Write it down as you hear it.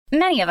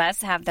Many of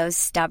us have those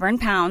stubborn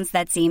pounds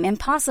that seem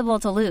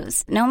impossible to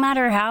lose, no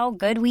matter how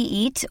good we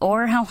eat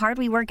or how hard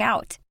we work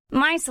out.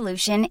 My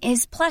solution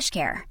is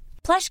PlushCare.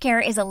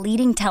 PlushCare is a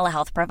leading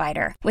telehealth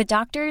provider with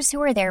doctors who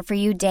are there for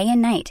you day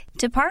and night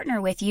to partner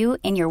with you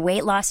in your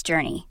weight loss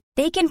journey.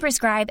 They can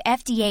prescribe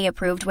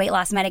FDA-approved weight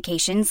loss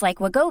medications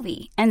like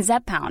Wegovy and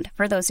Zepbound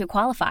for those who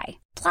qualify.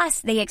 Plus,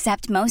 they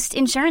accept most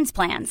insurance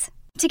plans.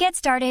 To get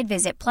started,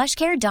 visit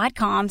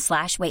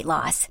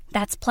plushcare.com/weightloss.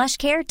 That's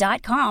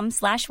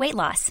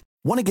plushcare.com/weightloss.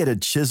 Want to get a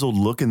chiseled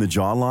look in the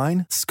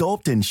jawline?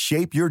 Sculpt and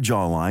shape your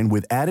jawline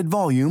with added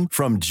volume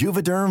from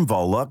Juvederm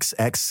Volux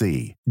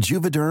XC.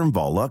 Juvederm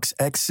Volux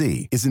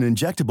XC is an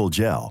injectable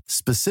gel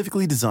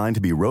specifically designed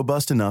to be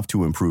robust enough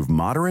to improve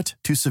moderate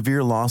to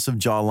severe loss of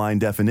jawline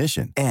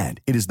definition. And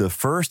it is the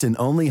first and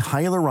only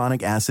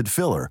hyaluronic acid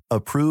filler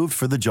approved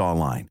for the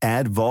jawline.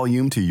 Add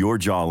volume to your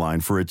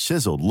jawline for a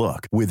chiseled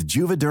look with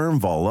Juvederm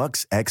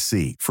Volux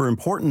XC. For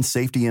important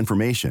safety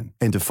information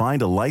and to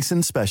find a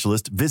licensed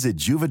specialist,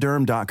 visit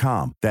Juvederm.com.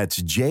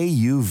 That's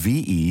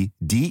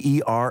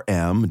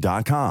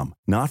JUVEDERM.com.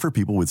 Not for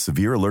people with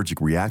severe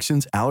allergic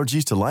reactions,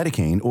 allergies to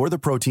lidocaine, or the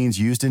proteins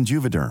used in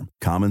Juvederm.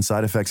 Common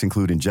side effects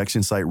include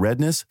injection site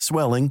redness,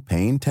 swelling,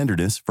 pain,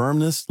 tenderness,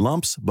 firmness,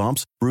 lumps,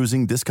 bumps,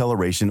 bruising,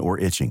 discoloration, or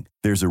itching.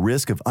 There's a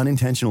risk of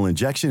unintentional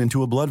injection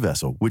into a blood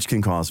vessel, which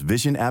can cause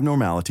vision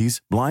abnormalities,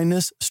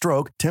 blindness,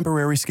 stroke,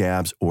 temporary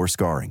scabs, or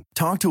scarring.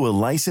 Talk to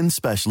a licensed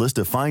specialist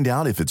to find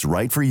out if it's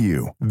right for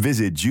you.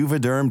 Visit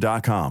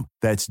Juvederm.com.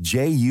 That's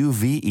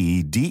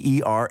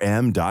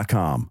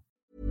JUVEDERM.com.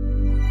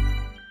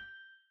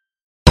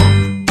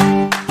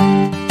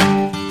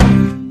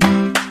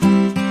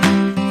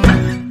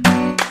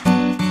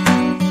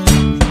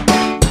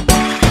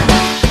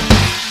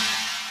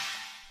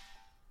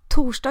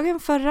 Torsdagen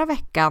förra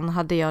veckan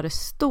hade jag det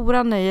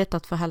stora nöjet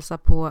att få hälsa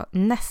på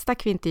nästa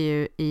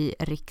kvintervju i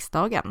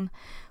riksdagen.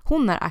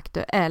 Hon är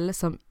aktuell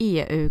som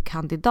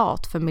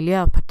EU-kandidat för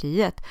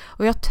Miljöpartiet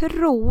och jag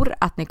tror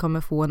att ni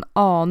kommer få en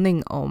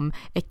aning om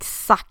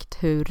exakt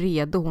hur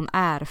redo hon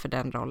är för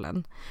den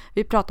rollen.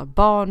 Vi pratar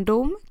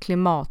barndom,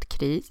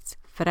 klimatkris,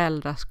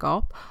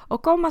 föräldraskap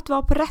och om att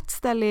vara på rätt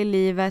ställe i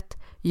livet,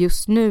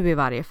 just nu i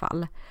varje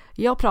fall.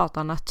 Jag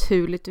pratar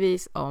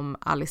naturligtvis om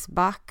Alice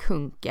Bah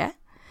Kuhnke.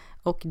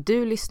 Och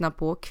du lyssnar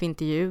på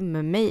kvintervju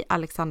med mig,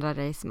 Alexandra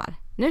Reismar.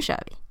 Nu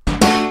kör vi!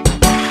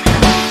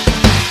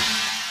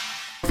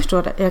 Jag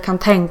förstår det. Jag kan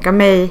tänka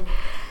mig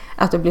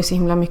att det blir så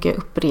himla mycket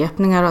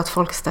upprepningar och att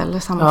folk ställer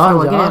samma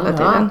frågor hela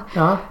tiden.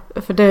 Ja.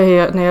 För det är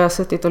ju, när jag har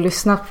suttit och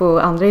lyssnat på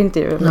andra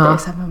intervjuer med dig,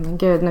 så här, men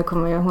gud, nu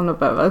kommer hon att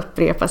behöva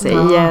upprepa sig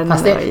igen.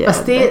 Fast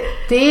det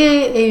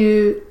är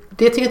ju...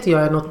 Det tycker inte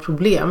jag är något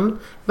problem.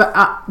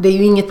 Det är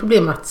ju inget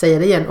problem att säga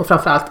det igen. Och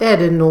framförallt är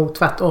det nog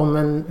tvärtom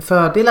en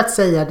fördel att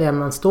säga det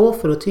man står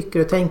för och tycker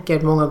och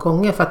tänker många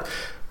gånger. För att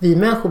vi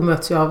människor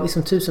möts ju av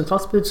liksom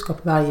tusentals budskap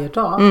varje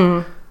dag.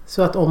 Mm.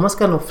 Så att om man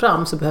ska nå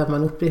fram så behöver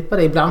man upprepa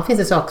det. Ibland finns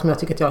det saker som jag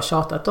tycker att jag har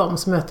tjatat om.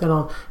 Så möter jag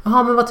någon,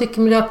 jaha, men vad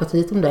tycker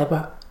Miljöpartiet om det?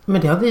 Bara,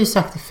 men det har vi ju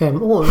sagt i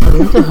 5 år. Har du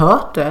inte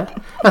hört det?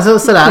 Alltså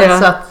sådär. Ja.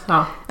 Så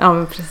att, ja,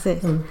 men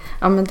precis. Mm.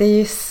 Ja, men det är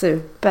ju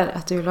super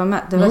att du vill vara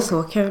med. Det var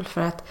så kul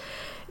för att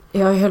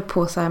jag har ju hållit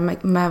på så här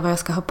med vad jag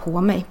ska ha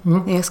på mig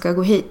när jag ska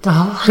gå hit. Jag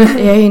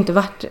har ju inte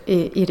varit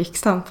i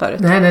riksdagen förut.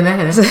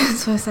 Nej.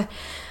 Så jag säger,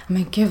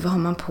 men gud, vad har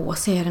man på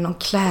sig? Är det någon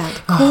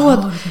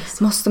klädkod?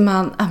 Måste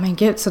man... men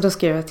gud. Så då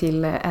skrev jag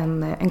till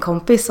en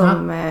kompis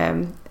som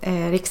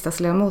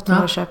riksdagsledamot i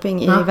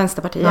Norrköping i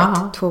Vänsterpartiet.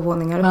 2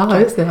 våningar upp. Ja,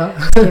 just det.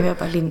 Skrev jag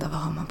bara, Linda,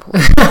 vad har man på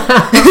sig?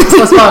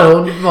 Så svarade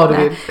hon vad du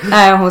vill.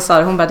 Nej,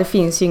 hon bara, det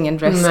finns ju ingen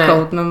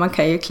dresscode, men man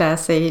kan ju klä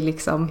sig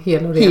liksom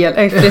hel och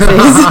ren.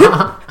 Precis.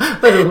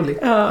 Vad roligt.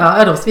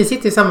 Vi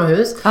sitter i samma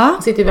hus.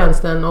 Vi sitter i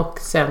vänstern och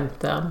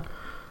centern.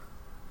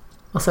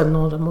 Och sen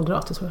några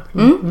moderater, tror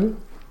jag.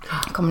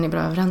 Kommer ni bra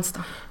överens då?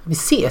 Vi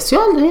ses ju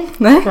aldrig.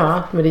 Nej.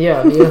 Ja, men det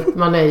gör vi ju.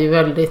 Man är ju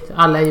väldigt,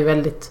 alla är ju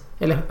väldigt,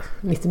 eller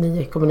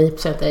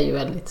 99,9% är ju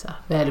väldigt så här,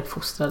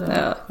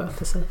 väluppfostrade.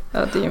 Sköter sig. Ja,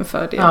 det är ju en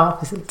fördel. Ja,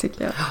 precis.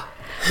 Tycker jag.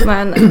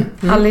 Men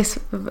Alice,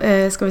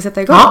 ska vi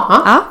sätta igång?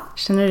 Ja.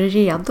 Känner du dig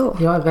redo?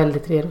 Jag är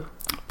väldigt redo.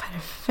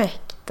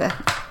 Perfekt.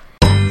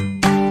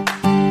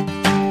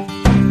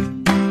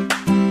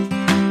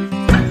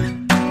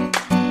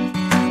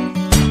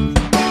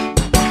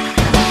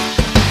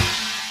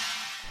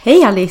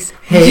 Hej Alice!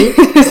 Hej!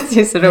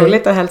 Det är så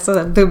roligt att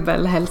hälsa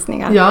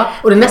dubbelhälsningar. Ja,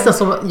 och det är nästan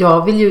som,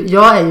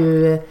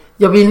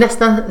 jag vill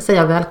nästan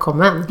säga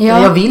välkommen.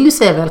 Ja. Jag vill ju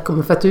säga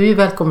välkommen för att du är ju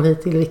välkommen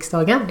hit till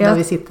riksdagen där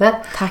vi sitter.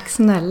 Tack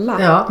snälla.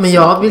 Ja, men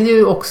jag vill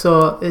ju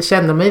också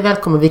känna mig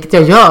välkommen, vilket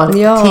jag gör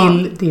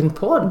till din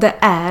podd. Det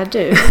är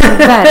du,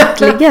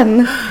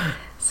 verkligen.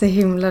 Så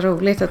himla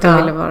roligt att du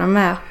ville vara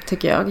med,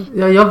 tycker jag.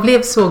 Ja, jag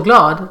blev så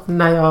glad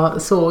när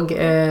jag såg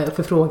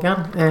förfrågan.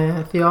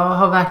 För jag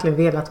har verkligen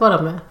velat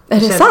vara med. Är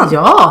det sant?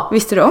 Ja.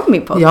 Visste du om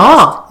min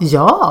podcast?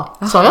 Ja.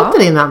 Sa jag inte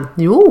det innan?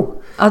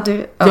 Jo.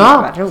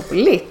 Vad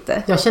roligt.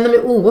 Jag känner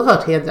mig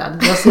oerhört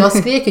hedrad. Jag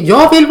skrek,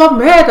 jag vill vara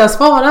med där.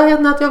 Svara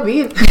henne att jag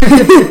vill.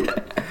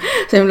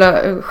 Så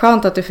himla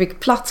skönt att du fick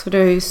plats, för du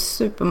har ju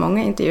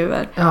supermånga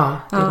intervjuer. Ja,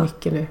 det är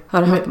mycket nu.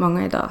 Har du haft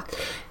många idag?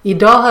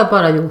 Idag har jag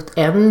bara gjort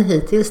en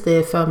hittills, det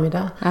är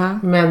förmiddag.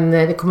 Men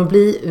det kommer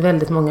bli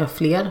väldigt många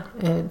fler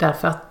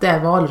därför att det är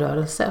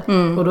valrörelse.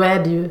 Och då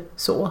är det ju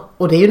så.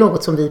 Och det är ju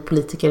något som vi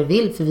politiker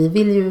vill, för vi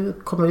vill ju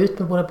komma ut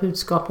med våra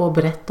budskap och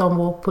berätta om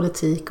vår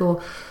politik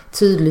och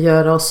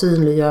tydliggöra och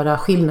synliggöra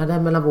skillnader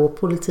mellan vår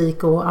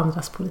politik och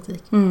andras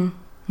politik.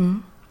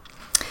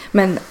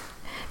 Men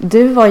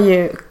du var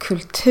ju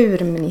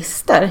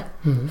kulturminister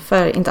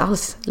för inte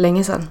alls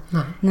länge sedan.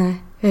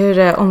 Nej. Hur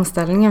är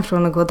omställningen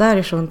från att gå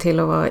därifrån till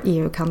att vara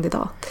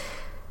EU-kandidat?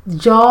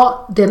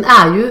 Ja, den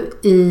är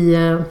ju i,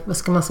 vad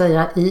ska man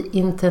säga, i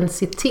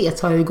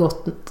intensitet har jag ju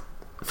gått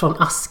från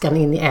askan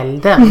in i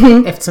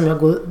elden eftersom jag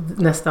går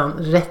nästan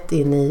rätt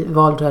in i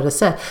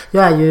valrörelse.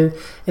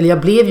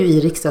 Jag blev ju i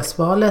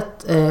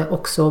riksdagsvalet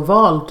också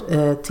vald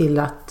till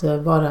att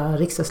vara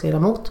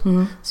riksdagsledamot.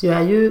 Så jag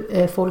är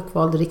ju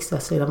folkvald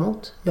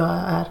riksdagsledamot. Jag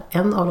är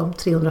en av de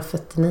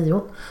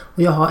 349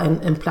 och jag har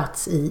en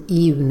plats i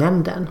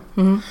EU-nämnden.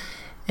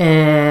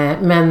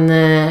 Men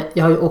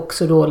jag har ju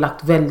också då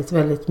lagt väldigt,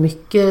 väldigt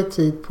mycket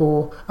tid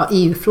på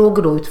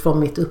EU-frågor då utifrån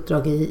mitt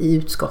uppdrag i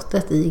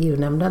utskottet i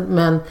EU-nämnden.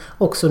 Men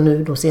också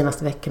nu de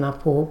senaste veckorna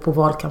på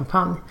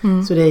valkampanj.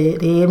 Så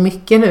det är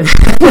mycket nu.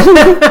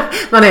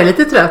 Man är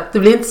lite trött. Det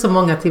blir inte så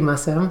många timmar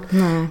sen.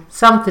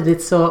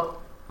 Samtidigt så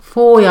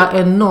får jag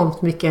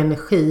enormt mycket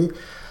energi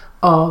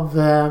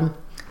av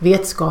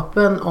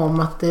vetskapen om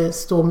att det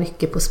står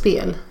mycket på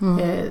spel.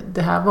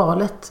 Det här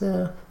valet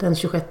den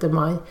 26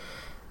 maj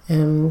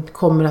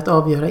kommer att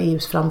avgöra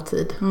EUs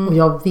framtid. Och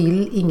jag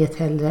vill inget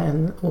hellre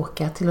än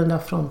åka till den där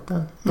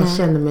fronten. Jag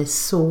känner mig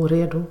så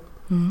redo.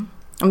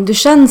 Du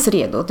känns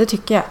redo, det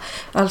tycker jag.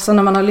 Alltså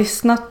när man har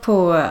lyssnat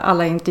på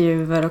alla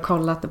intervjuer och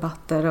kollat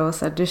debatter och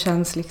så, det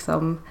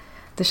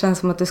känns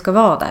som att du ska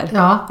vara där.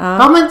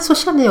 Ja, men så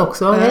känner jag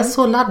också. Jag är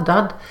så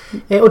laddad.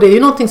 Och det är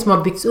ju någonting som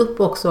har byggts upp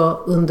också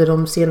under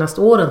de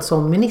senaste åren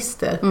som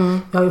minister.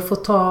 Jag har ju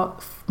fått ta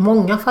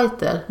många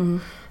fighter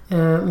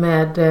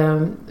med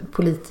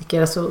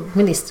politiker, alltså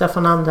ministrar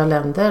från andra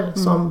länder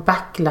som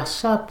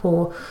backlashar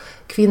på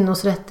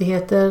kvinnors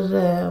rättigheter,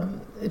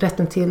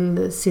 rätten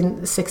till sin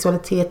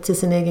sexualitet, till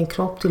sin egen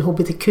kropp, till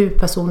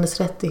hbtq-personers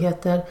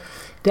rättigheter.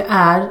 Det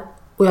är,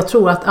 och jag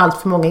tror att allt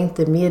för många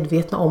inte är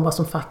medvetna om vad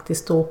som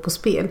faktiskt står på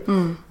spel.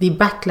 Vi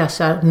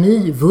backlashar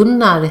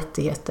nyvunna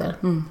rättigheter.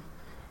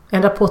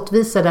 En rapport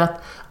visade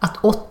att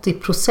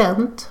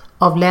 80%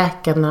 av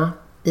läkarna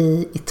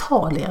i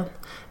Italien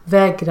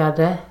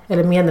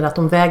menade att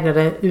de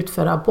vägrade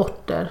utföra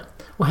aborter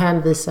och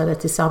hänvisade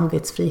till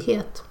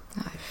samvetsfrihet.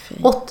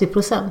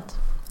 80%.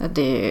 Ja,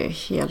 det är ju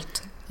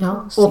helt...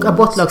 Ja, och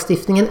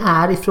abortlagstiftningen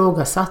är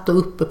ifrågasatt och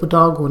uppe på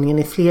dagordningen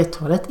i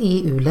flertalet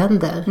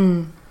EU-länder.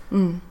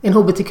 En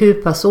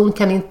hbtq-person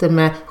kan inte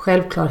med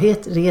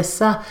självklarhet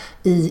resa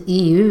i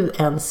EU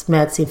ens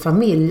med sin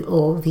familj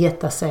och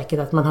veta säkert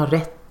att man har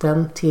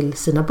rätten till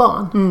sina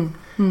barn.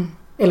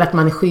 Eller att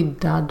man är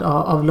skyddad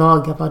av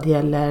lagar vad det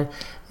gäller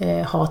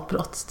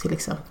hatbrott till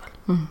exempel.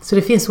 Så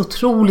det finns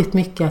otroligt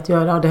mycket att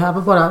göra. Och det här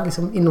var bara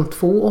liksom inom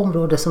 2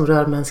 områden som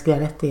rör mänskliga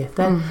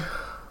rättigheter.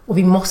 Och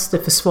vi måste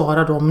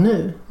försvara dem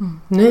nu.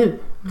 Nu,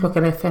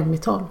 klockan är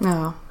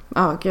 5:12.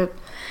 Ja, gud.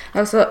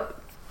 Alltså,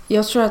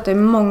 jag tror att det är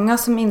många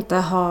som inte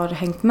har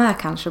hängt med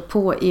kanske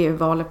på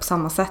EU-valet på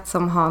samma sätt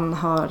som han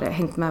har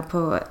hängt med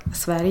på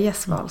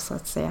Sveriges val så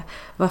att säga.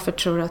 Varför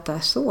tror du att det är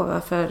så?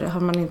 Varför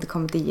har man inte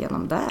kommit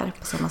igenom där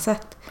på samma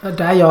sätt?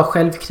 Där är jag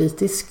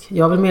självkritisk.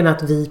 Jag vill mena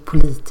att vi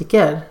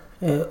politiker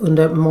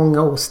under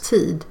många års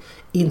tid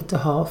inte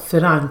har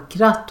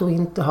förankrat och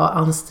inte har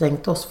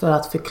ansträngt oss för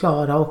att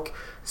förklara och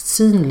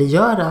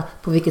synliggöra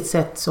på vilket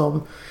sätt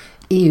som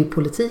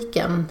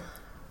EU-politiken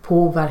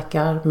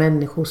påverkar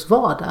människors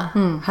vardag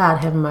här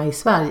hemma i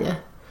Sverige.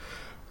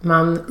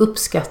 Man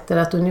uppskattar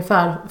att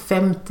ungefär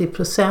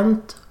 50%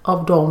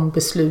 av de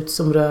beslut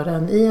som rör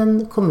en i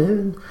en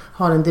kommun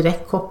har en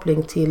direkt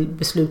koppling till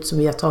beslut som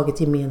vi har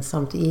tagit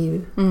gemensamt i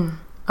EU.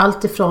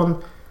 Allt ifrån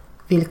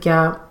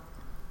vilka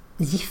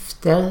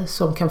gifter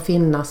som kan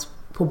finnas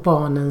på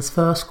barnens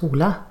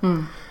förskola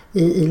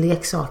i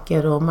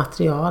leksaker och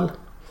material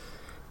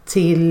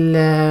till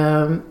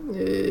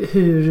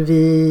hur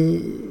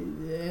vi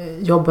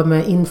jobbar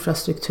med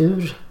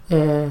infrastruktur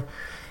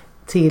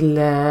till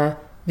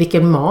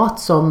vilken mat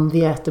som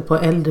vi äter på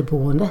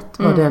äldreboendet,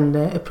 vad den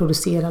är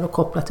producerad och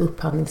kopplat till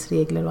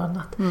upphandlingsregler och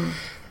annat.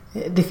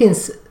 Det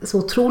finns så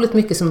otroligt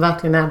mycket som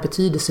verkligen är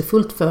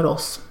betydelsefullt för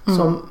oss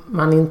som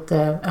man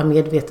inte är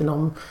medveten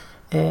om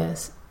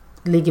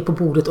ligger på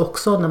bordet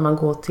också när man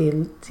går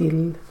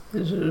till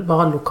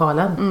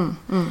vallokalen.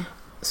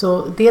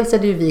 Så dels är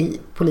det ju vi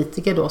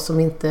politiker då som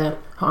inte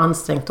har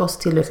ansträngt oss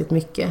tillräckligt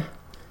mycket.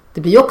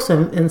 Det blir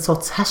också en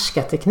sorts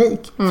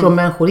härskarteknik. För om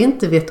människor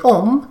inte vet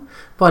om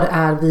vad det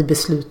är vi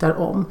beslutar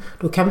om,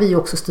 då kan vi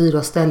också styra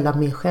och ställa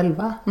mer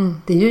själva.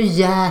 Det är ju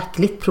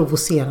jäkligt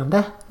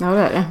provocerande. Ja, det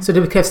är det. Så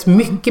det krävs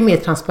mycket mer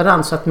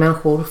transparens så att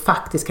människor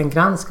faktiskt kan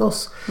granska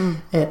oss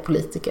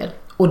politiker.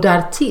 Och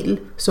därtill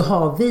så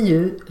har vi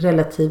ju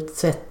relativt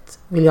sett,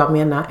 vill jag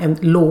mena, en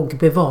låg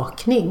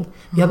bevakning.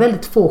 Vi har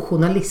väldigt få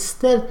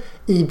journalister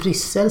i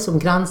Bryssel som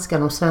granskar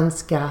de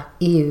svenska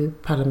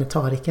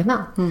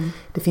EU-parlamentarikerna.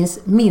 Det finns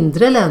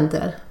mindre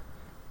länder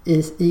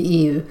i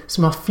EU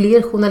som har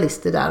fler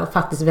journalister där och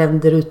faktiskt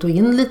vänder ut och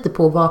in lite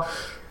på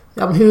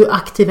hur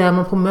aktiv är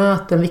man på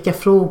möten, vilka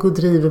frågor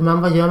driver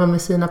man, vad gör man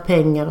med sina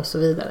pengar och så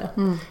vidare.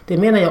 Det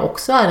menar jag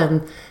också är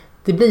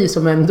det blir ju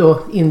som en då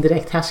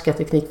indirekt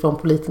härskarteknik från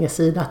politikers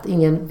sida att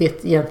ingen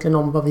vet egentligen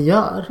om vad vi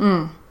gör.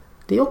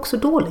 Det är också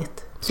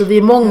dåligt. Så vi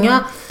är många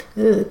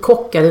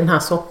kockar i den här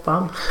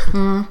soppan.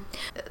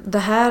 Det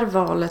här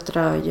valet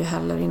rör ju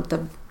heller inte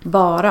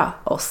bara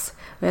oss.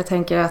 Och jag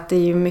tänker att det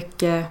är ju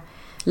mycket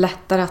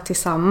lättare att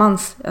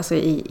tillsammans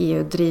i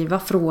EU driva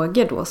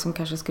frågor då som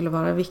kanske skulle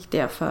vara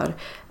viktiga för,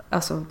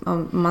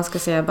 om man ska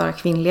säga bara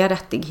kvinnliga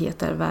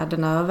rättigheter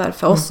världen över.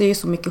 För oss är ju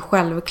så mycket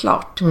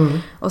självklart.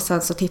 Och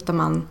sen så tittar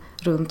man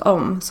runt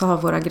om så har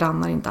våra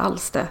grannar inte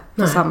alls det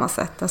på samma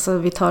sätt.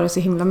 Vi tar det så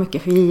himla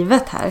mycket för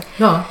givet här.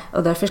 Ja.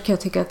 Och därför kan jag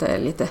tycka att det är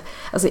lite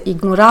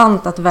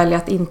ignorant att välja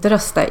att inte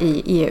rösta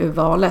i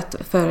EU-valet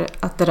för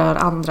att det rör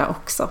andra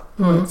också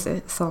på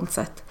ett sånt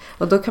sätt.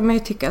 Och då kan man ju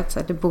tycka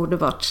att det borde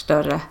varit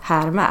större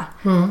här med.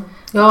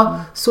 Ja,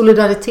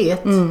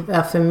 solidaritet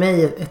är för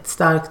mig ett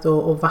starkt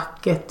och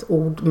vackert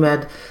ord med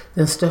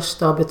den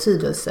största av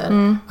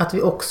betydelser. Att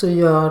vi också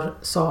gör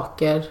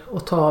saker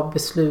och tar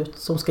beslut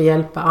som ska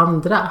hjälpa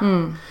andra.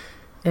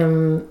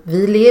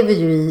 Vi lever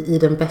ju i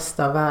den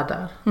bästa av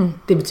världar.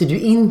 Det betyder ju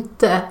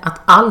inte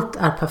att allt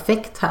är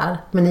perfekt här.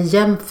 Men i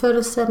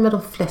jämförelse med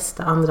de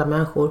flesta andra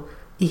människor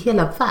i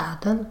hela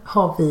världen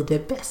har vi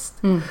det bäst.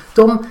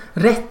 De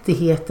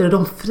rättigheter och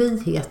de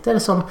friheter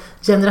som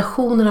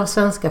generationer av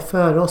svenskar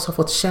före oss har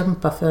fått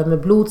kämpa för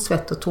med blod,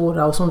 svett och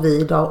tårar och som vi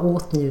idag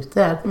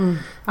åtnjuter.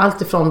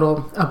 Allt ifrån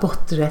då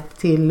aborträtt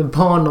till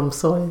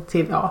barnomsorg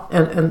till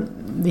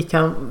vi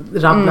kan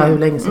rabbla hur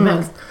länge som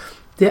helst.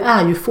 Det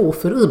är ju få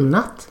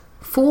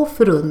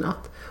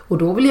förunnat. Och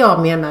då vill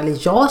jag mena, eller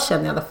jag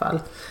känner i alla fall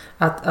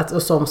att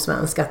och som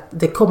svensk att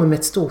det kommer med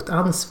ett stort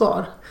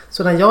ansvar.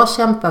 Så när jag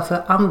kämpar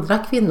för andra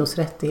kvinnors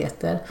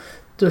rättigheter,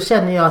 då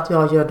känner jag att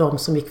jag gör dem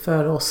som gick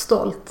före oss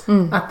stolt.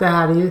 Att det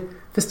här är ju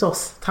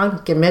förstås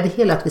tanken med det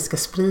hela, att vi ska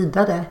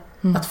sprida det.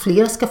 Att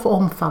fler ska få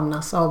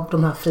omfamnas av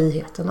de här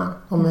friheterna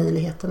och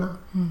möjligheterna.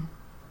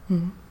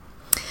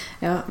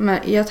 Ja, men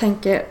jag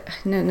tänker,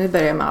 nu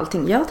börjar jag med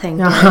allting.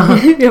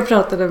 Jag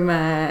pratade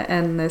med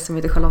en som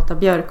heter Charlotta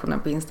Björk, hon är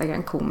på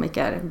Instagram,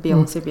 komiker,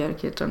 Beyoncé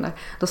Björk heter hon där.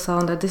 Då sa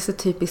hon att det är så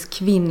typiskt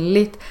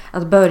kvinnligt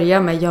att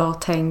börja med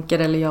jag tänker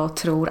eller jag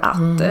tror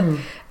att.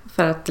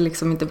 För att det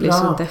liksom inte blir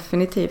så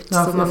definitivt.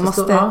 Ja, så man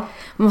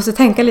måste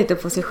tänka lite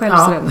på sig själv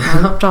så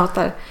när man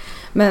pratar.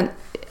 Men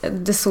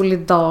det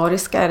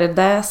solidariska, är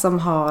det som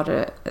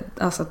har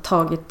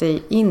tagit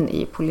dig in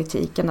i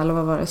politiken? Eller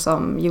vad var det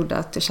som gjorde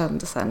att du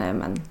kände så här, nej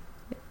men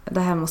det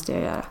här måste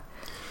jag göra?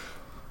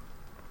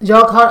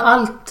 Jag har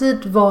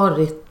alltid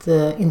varit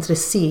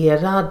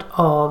intresserad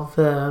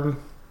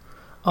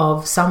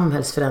av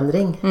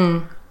samhällsförändring.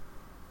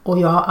 Och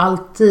jag har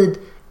alltid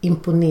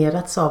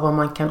imponerats av vad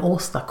man kan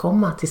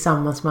åstadkomma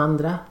tillsammans med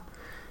andra.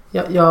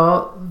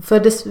 Jag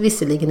föddes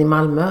visserligen i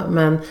Malmö,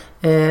 men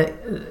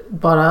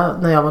bara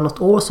när jag var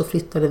något år så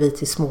flyttade vi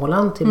till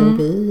Småland, till en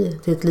by,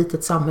 till ett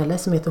litet samhälle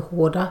som heter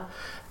Hårda.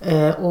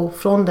 Och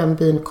från den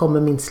byn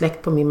kommer min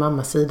släkt på min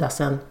mammas sida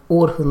sedan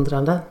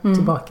århundraden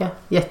tillbaka.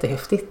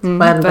 Jättehäftigt.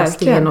 Varenda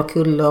sten och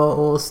kulle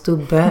och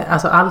stubbe,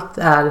 alltså allt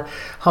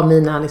har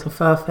mina liksom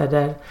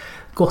förfäder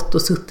gått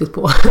och suttit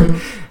på.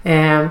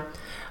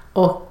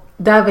 Och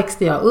där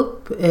växte jag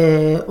upp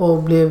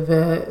och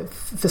blev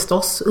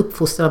förstås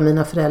uppfostrad av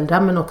mina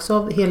föräldrar, men också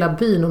av hela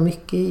byn och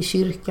mycket i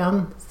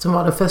kyrkan som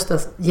var den första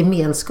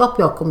gemenskap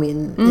jag kom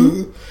in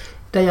i.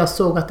 Där jag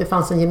såg att det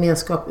fanns en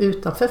gemenskap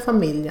utanför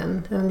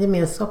familjen. En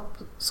gemenskap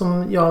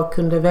som jag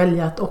kunde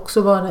välja att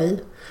också vara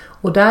i.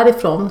 Och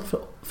därifrån,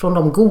 från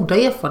de goda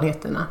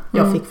erfarenheterna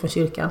jag fick från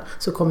kyrkan,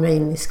 så kom jag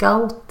in i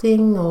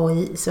scouting och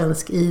i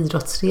svensk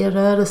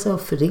idrottsrörelse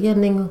och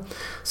förening.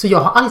 Så jag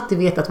har alltid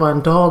vetat vad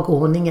en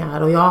dagordning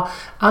är. Och jag har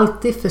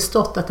alltid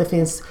förstått att det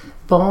finns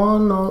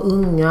barn och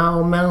unga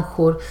och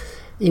människor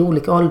i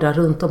olika åldrar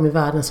runt om i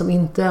världen som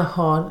inte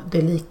har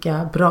det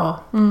lika bra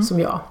som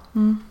jag.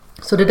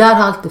 Så det där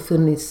har alltid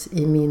funnits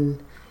i min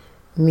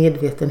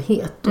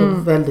medvetenhet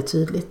och väldigt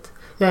tydligt.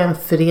 Jag är en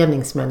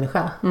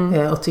föreningsmänniska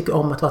och tycker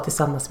om att vara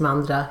tillsammans med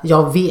andra.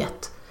 Jag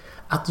vet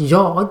att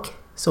jag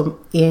som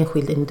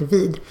enskild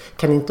individ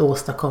kan inte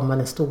åstadkomma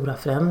den stora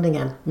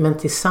förändringen. Men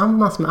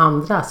tillsammans med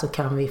andra så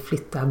kan vi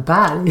flytta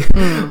berg.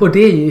 Och det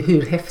är ju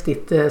hur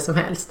häftigt som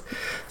helst.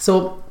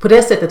 Så på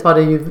det sättet var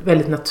det ju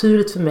väldigt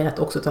naturligt för mig att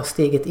också ta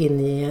steget in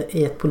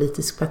i ett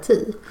politiskt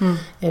parti.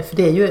 För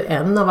det är ju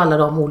en av alla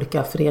de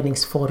olika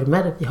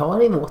föreningsformer vi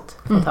har i vårt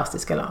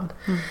fantastiska land.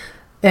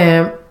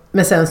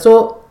 Men sen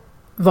så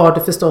var det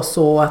förstås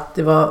så att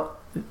det var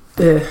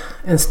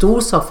en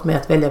stor sak för mig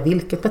att välja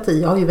vilket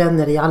parti. Jag har ju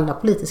vänner i alla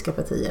politiska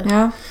partier.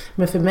 Ja.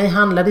 Men för mig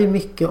handlar det ju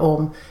mycket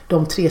om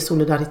de 3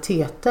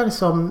 solidariteter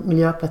som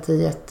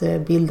Miljöpartiet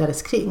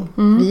bildades kring.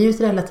 Vi är ju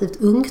ett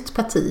relativt ungt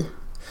parti.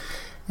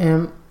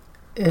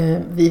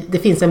 Det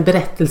finns en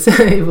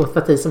berättelse i vårt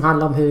parti som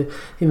handlar om hur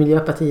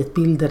Miljöpartiet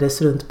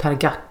bildades runt Per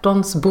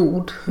Gahrtons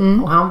bord.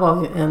 Och han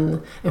var ju en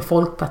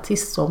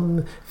folkpartist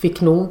som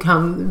fick nog.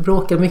 Han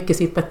bråkade mycket i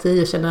sitt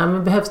parti och kände att det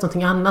behövs något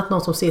annat.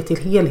 Någon som ser till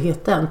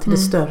helheten, till det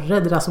större.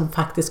 Det där som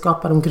faktiskt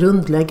skapar de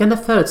grundläggande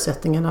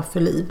förutsättningarna för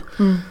liv.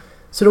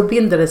 Så då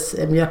bildades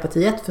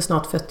Miljöpartiet för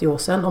snart 40 år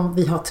sedan. Om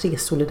vi har 3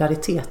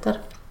 solidariteter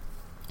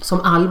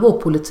som all vår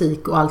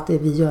politik och allt det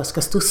vi gör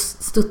ska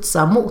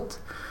studsa mot.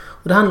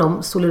 Och det handlar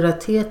om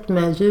solidaritet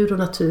med djur och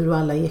natur och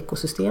alla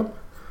ekosystem.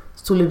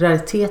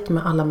 Solidaritet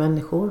med alla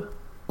människor.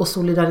 Och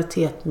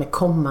solidaritet med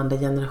kommande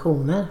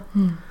generationer.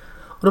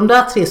 Och de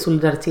där 3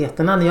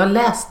 solidariteterna, när jag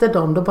läste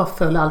dem, då bara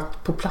föll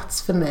allt på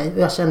plats för mig. Och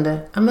jag kände,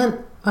 men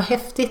vad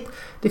häftigt.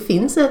 Det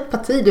finns ett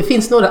parti, det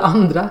finns några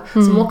andra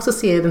som också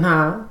ser den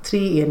här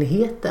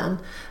treenigheten.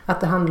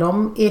 Att det handlar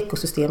om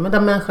ekosystemen,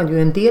 där människan ju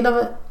är en del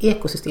av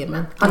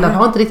ekosystemen. Alla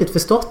har inte riktigt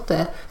förstått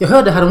det. Jag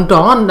hörde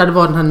häromdagen när det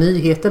var den här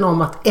nyheten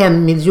om att 1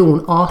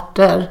 miljon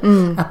arter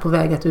är på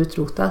väg att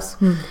utrotas.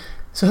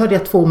 Så hörde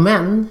jag 2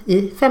 män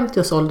i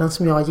 50-årsåldern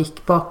som jag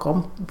gick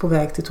bakom på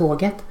väg till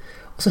tåget.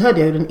 Och så hörde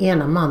jag ju den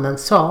ena mannen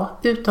sa,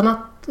 utan att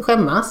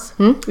skämmas.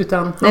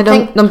 Utan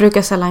Nej, de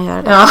brukar sällan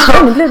göra det. Ja,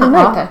 nu blev det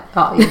mörkt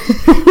här.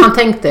 Han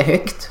tänkte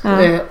högt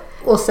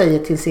och säger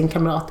till sin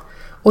kamrat.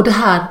 Och det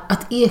här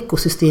att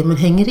ekosystemen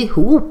hänger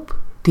ihop,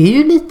 det är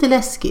ju lite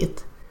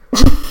läskigt.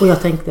 Och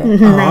jag tänkte,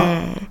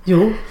 nej.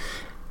 Jo.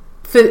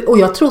 Och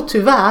jag tror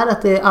tyvärr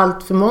att det är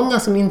allt för många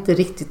som inte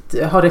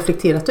riktigt har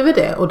reflekterat över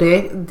det. Och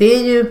det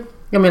är ju,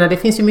 jag menar, det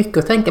finns ju mycket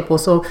att tänka på,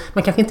 så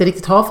man kanske inte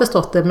riktigt har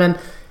förstått det, men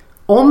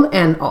om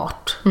en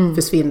art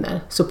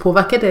försvinner så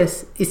påverkar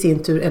det i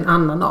sin tur en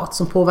annan art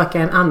som påverkar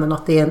en annan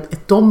art. Det är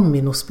ett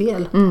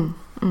dominospel.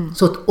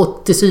 Så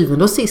och till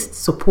syvende och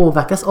sist så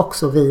påverkas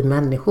också vi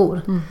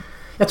människor.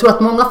 Jag tror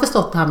att många har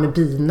förstått det här med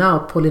bina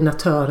och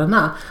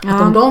pollinatörerna.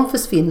 Att om de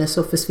försvinner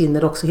så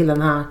försvinner också hela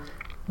den här,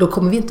 då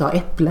kommer vi inte ha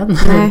äpplen.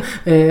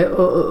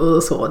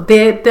 och så.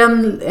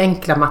 Den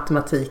enkla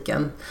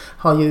matematiken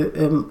har ju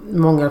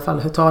många i alla fall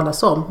hört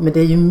talas om. Men det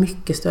är ju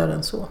mycket större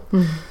än så.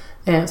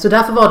 Så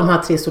därför var de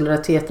här 3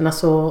 solidariteterna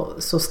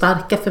så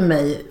starka för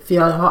mig. För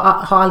jag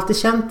har alltid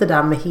känt det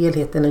där med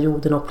helheten i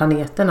jorden och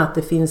planeten. Att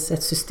det finns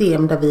ett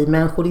system där vi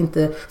människor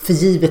inte för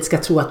givet ska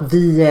tro att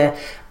vi är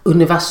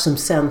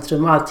universums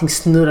centrum och allting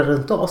snurrar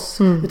runt oss.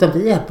 Utan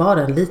vi är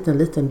bara en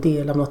liten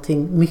del av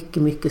någonting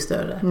mycket, mycket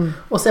större.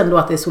 Och sen då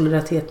att det är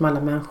solidaritet med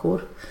alla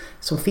människor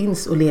som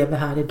finns och lever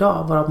här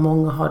idag. Varav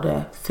många har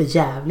det för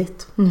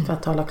jävligt, för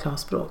att tala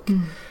klarspråk.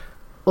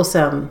 Och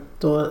sen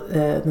då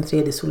den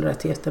 3:e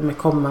solidariteten med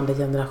kommande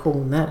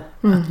generationer.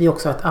 Att vi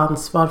också har ett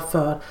ansvar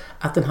för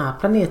att den här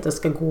planeten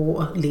ska gå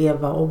och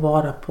leva och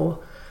vara på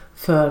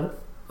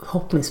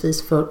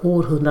förhoppningsvis för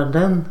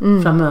århundraden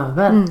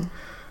framöver.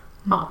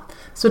 Ja.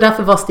 Så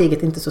därför var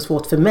steget inte så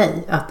svårt för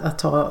mig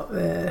att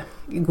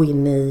gå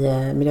in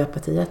i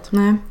Miljöpartiet.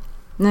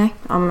 Nej,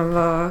 ja, men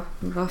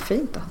vad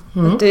fint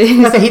då.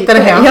 Jag ska hitta det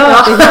hem.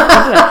 Ja,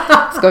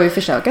 ska vi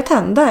försöka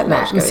tända eller?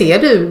 Nej, men ser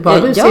du? Bara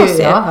du jag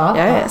ser.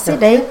 Jag ser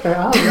dig.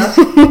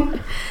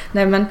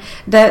 Nej, men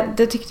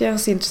det tyckte jag var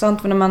så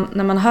intressant, för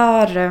när man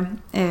hör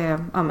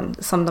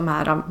som de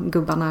här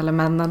gubbarna eller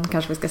männen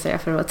kanske vi ska säga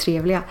för att vara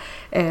trevliga,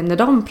 när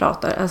de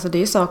pratar, alltså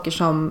det är saker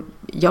som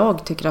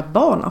jag tycker att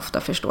barn ofta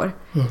förstår.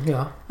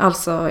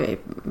 Alltså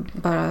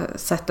bara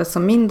sättet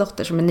som min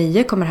dotter som är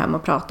 9 kommer hem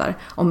och pratar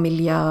om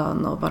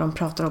miljön och vad de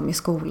pratar om i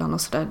skolan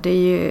och sådär. Det är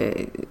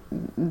ju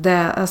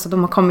alltså de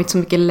har kommit så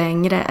mycket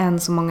längre än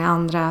så många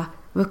andra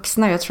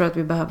vuxna. Jag tror att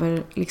vi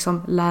behöver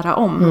liksom lära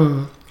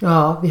om.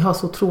 Ja, vi har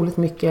så otroligt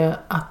mycket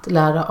att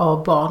lära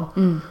av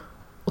barn.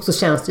 Och så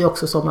känns det ju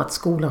också som att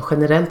skolan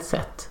generellt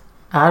sett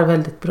är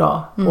väldigt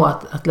bra på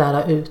att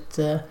lära ut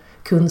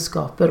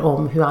kunskaper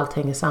om hur allt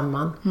hänger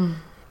samman.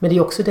 Men det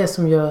är också det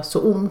som gör så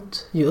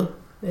ont ju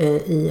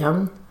i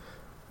en.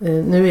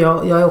 Nu är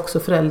jag är också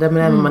förälder,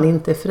 men även om man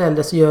inte är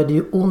förälder så gör det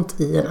ju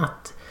ont i en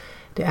att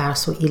det är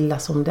så illa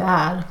som det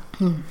är.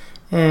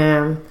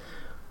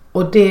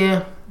 Och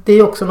det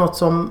är också något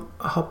som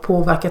har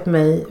påverkat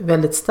mig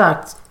väldigt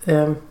starkt.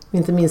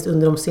 Inte minst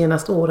under de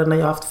senaste åren när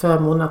jag har haft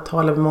förmånen att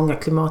tala med många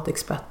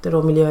klimatexperter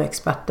och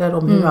miljöexperter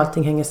om hur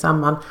allting hänger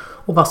samman.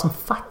 Och vad som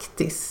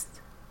faktiskt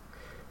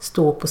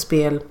står på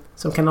spel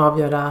som kan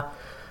avgöra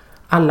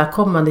alla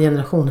kommande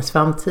generationers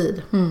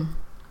framtid.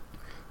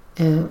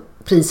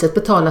 Priset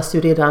betalas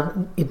ju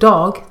redan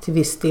idag till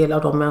viss del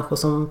av de människor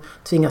som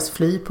tvingas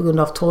fly på grund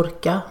av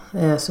torka,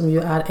 som ju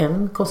är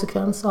en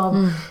konsekvens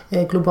av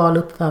global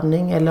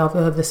uppvärmning eller av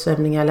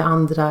översvämningar eller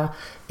andra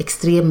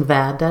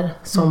extremväder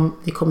som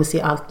vi kommer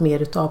se allt mer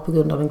utav på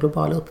grund av den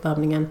globala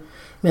uppvärmningen.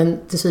 Men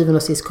till syvende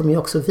och sist kommer ju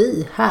också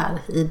vi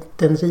här i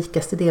den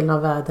rikaste delen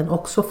av världen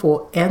också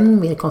få än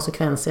mer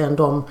konsekvenser än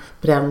de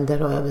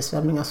bränder och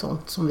översvämningar och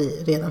sånt som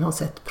vi redan har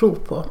sett prov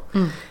på.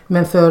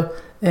 Men för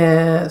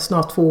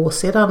snart 2 år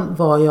sedan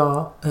var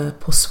jag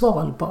på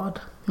Svalbard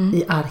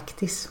i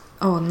Arktis.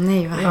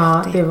 Nej, vad Ja,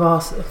 häftigt. det var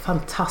en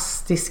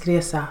fantastisk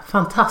resa.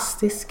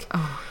 Fantastisk.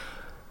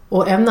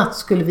 Och en natt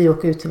skulle vi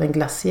åka ut till en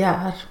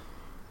glaciär.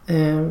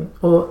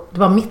 Och det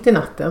var mitt i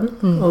natten.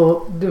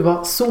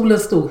 Och solen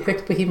stod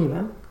högt på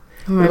himlen.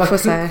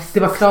 Det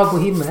var klarblå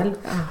himmel.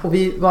 Och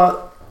vi var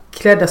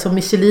klädda som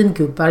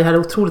Michelin-gubbar. Jag hade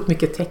otroligt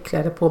mycket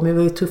täckkläder på mig.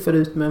 Vi var tuffade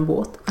ut med en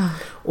båt.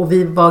 Och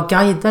vi var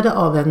guidade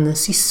av en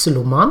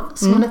syssloman,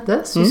 som han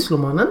hette.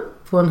 Sysslomannen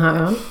på den här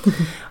ön.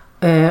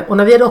 Och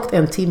när vi hade åkt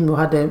 1 timme och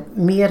hade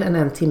mer än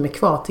 1 timme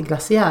kvar till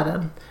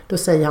glaciären, då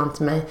säger han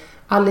till mig: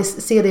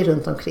 Alice, se dig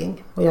runt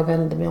omkring. Och jag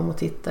vände mig om och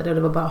tittade och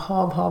det var bara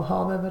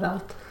hav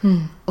överallt.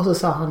 Och så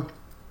sa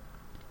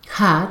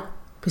han: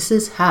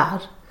 precis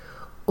här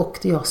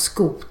åkte jag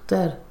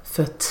skoter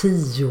för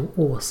 10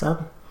 år sedan.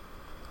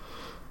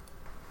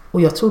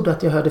 Och jag trodde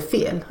att jag hörde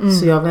fel.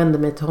 Så jag vände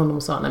mig till honom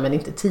och sa: nej, men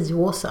inte 10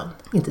 år sedan.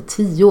 Inte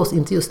 10 år sedan,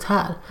 inte just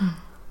här.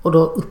 Och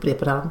då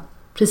upprepade han: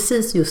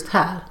 precis just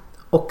här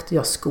åkte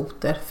jag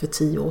skoter för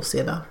 10 år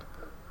sedan.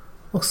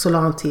 Och så la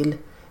han till: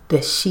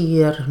 det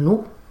sker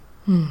nog.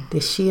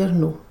 Det sker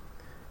nog.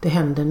 Det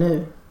händer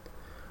nu.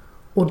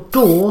 Och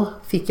då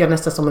fick jag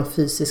nästan som en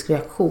fysisk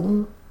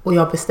reaktion. Och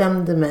jag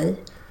bestämde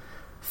mig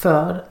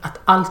för att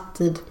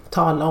alltid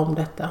tala om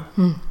detta.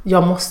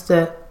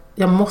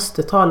 Jag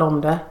måste tala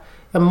om det.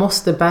 Jag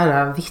måste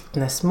bära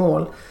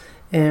vittnesmål.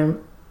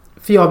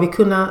 För jag vill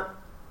kunna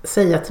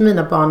säga till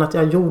mina barn att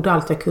jag gjorde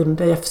allt jag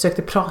kunde. Jag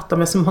försökte prata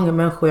med så många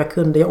människor jag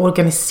kunde. Jag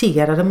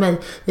organiserade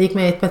mig. Jag gick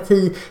med i ett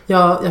parti.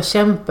 Jag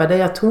kämpade.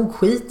 Jag tog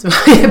skit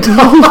varje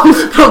dag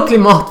från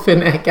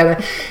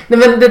klimatförnekare. Nej,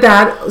 men det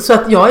där, så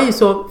att jag är ju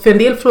så, för en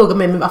del frågar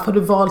mig: men varför har du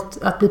valt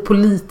att bli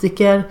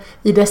politiker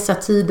i dessa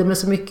tider med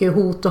så mycket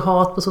hot och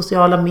hat på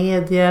sociala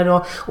medier?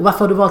 Och varför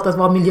har du valt att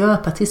vara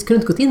miljöpartist? Kunde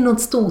du inte gått in i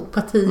något stort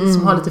parti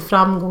som har lite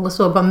framgång och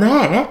så? Bara,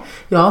 nej,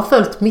 jag har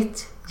följt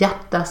mitt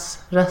hjärtas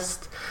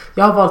röst.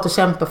 Jag har valt att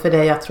kämpa för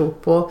det jag tror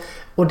på.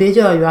 Och det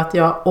gör ju att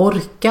jag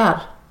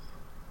orkar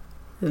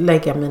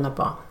lägga mina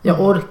barn.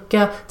 Jag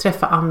orkar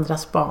träffa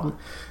andras barn.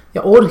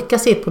 Jag orkar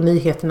se på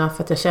nyheterna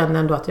för att jag känner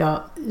ändå att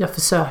jag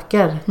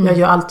försöker. Jag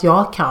gör allt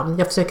jag kan.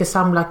 Jag försöker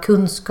samla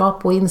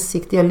kunskap och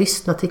insikt. Jag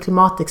lyssnar till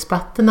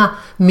klimatexperterna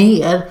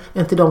mer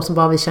än till de som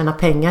bara vill tjäna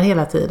pengar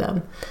hela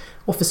tiden.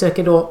 Och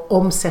försöker då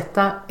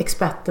omsätta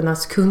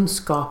experternas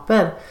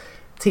kunskaper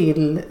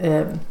till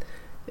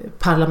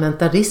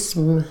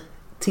parlamentarism,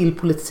 till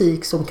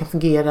politik som kan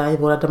fungera i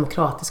våra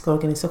demokratiska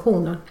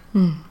organisationer.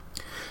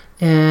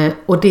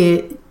 Och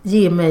det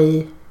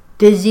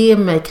ger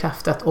mig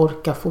kraft att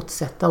orka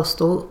fortsätta och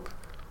stå upp.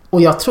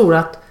 Och jag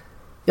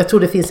tror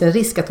det finns en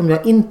risk att om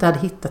jag inte hade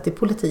hittat i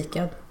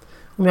politiken,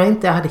 om jag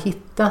inte hade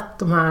hittat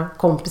de här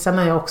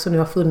kompisarna jag också nu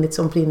har funnit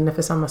som brinner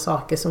för samma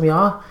saker som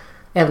jag,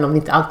 även om vi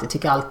inte alltid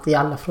tycker allt i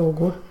alla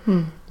frågor.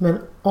 Men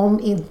om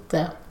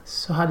inte,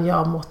 så hade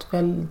jag mått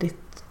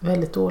väldigt,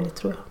 väldigt dåligt,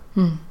 tror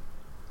jag.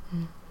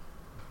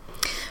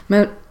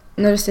 Men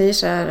när du säger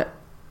så här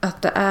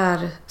att det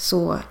är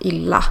så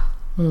illa,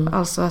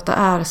 alltså att det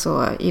är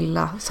så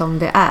illa som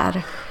det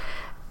är,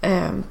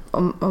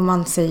 om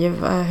man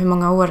säger hur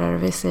många år är det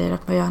vi säger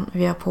att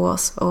vi har på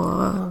oss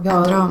och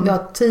ändra om? Vi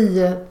har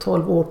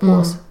 10-12 år på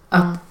oss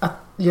att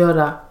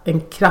göra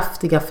en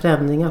kraftiga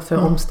förändringar för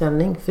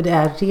omställning, för det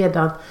är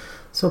redan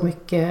så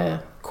mycket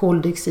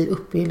koldioxid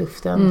uppe i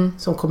luften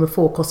som kommer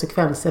få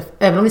konsekvenser.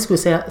 Även om vi skulle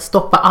säga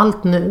stoppa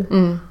allt nu,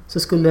 så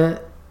skulle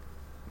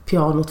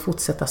pianot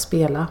fortsätta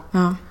spela.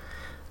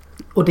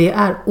 Och det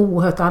är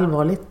oerhört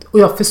allvarligt. Och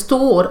jag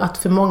förstår att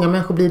för många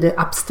människor blir det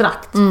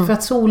abstrakt. För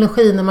att solen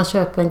skiner, man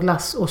köper en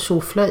glass och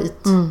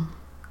tjoflöjt.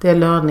 Det är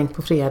löning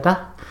på fredag.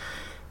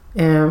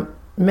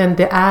 Men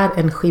det är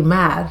en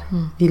chimär.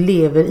 Vi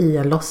lever i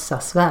en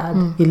låtsasvärld.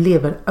 Vi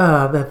lever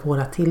över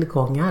våra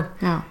tillgångar.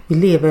 Vi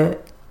lever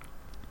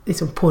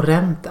liksom på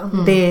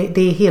räntan. Det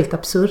är helt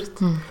absurt.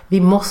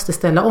 Vi måste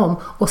ställa om.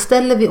 Och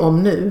ställer vi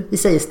om nu, vi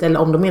säger ställa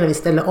om, då menar vi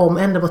ställa om,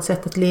 ändra vårt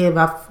sätt att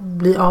leva,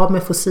 bli av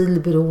med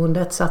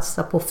fossilberoendet,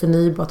 satsa på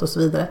förnybart och så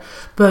vidare.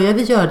 Börjar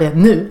vi göra det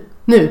nu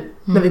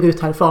när vi går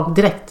ut härifrån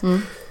direkt,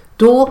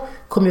 då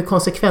kommer ju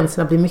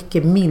konsekvenserna bli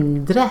mycket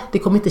mindre. Det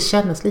kommer inte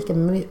kännas lika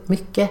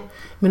mycket.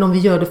 Men om vi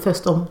gör det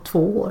först om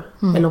 2 år,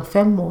 eller om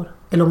 5 år,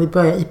 eller om vi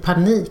börjar i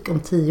panik om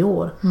 10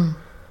 år,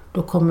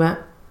 då kommer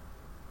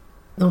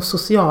de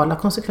sociala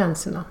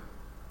konsekvenserna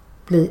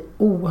blir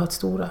oerhört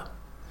stora.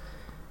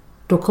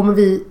 Då kommer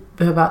vi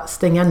behöva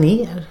stänga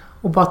ner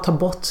och bara ta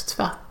bort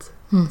tvärt.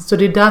 Så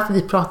det är därför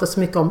vi pratar så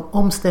mycket om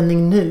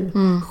omställning nu.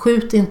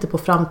 Skjut inte på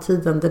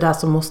framtiden, det där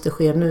som måste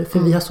ske nu. För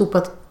vi har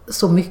sopat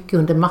så mycket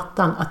under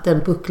mattan att den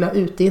bucklar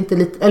ut. Det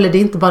är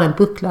inte bara en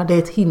buckla, det är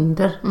ett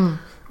hinder.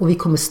 Och vi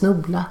kommer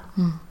snubbla.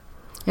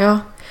 Ja,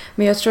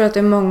 men jag tror att det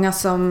är många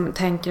som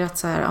tänker att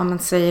så här, ja, men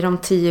säger om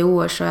 10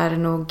 år så är det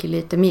nog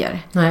lite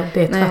mer. Nej,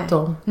 det är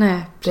tvärtom.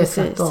 Nej, precis.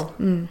 Det är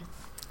tvärtom.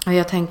 Och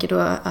jag tänker då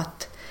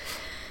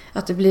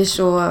att det blir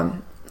så,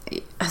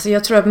 Alltså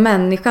jag tror att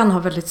människan har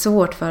väldigt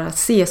svårt för att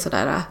se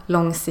sådär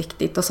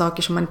långsiktigt och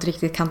saker som man inte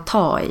riktigt kan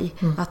ta i.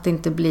 Att det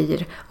inte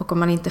blir, och om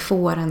man inte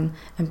får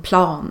en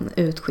plan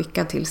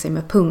utskickad till sig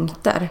med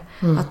punkter,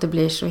 att det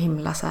blir så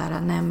himla så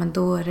här, nej men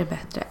då är det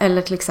bättre.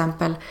 Eller till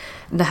exempel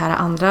det här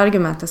andra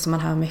argumentet som man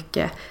hör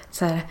mycket,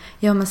 så här,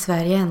 ja men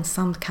Sverige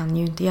ensamt kan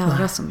ju inte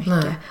göra så mycket.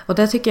 Nej. Och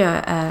det tycker jag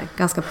är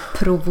ganska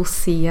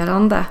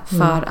provocerande,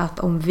 för att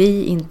om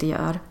vi inte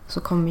gör, så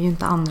kommer ju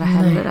inte andra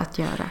heller att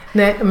göra.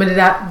 Nej, men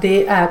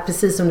det är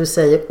precis som du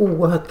säger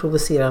oerhört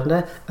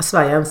provocerande att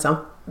Sverige är ensam.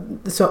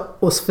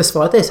 Och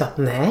försvaret är så att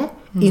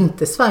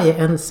inte Sverige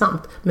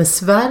ensamt. Men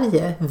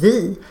Sverige,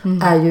 vi,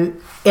 är ju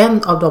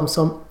en av de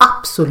som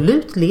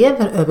absolut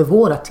lever över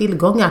våra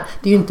tillgångar.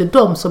 Det är ju inte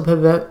de som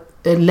behöver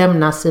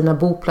lämna sina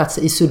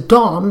boplatser i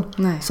Sudan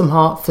som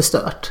har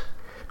förstört.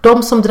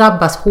 De som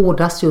drabbas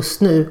hårdast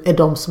just nu är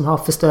de som har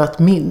förstört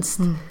minst.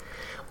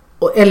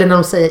 Eller när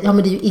de säger, ja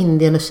men det är ju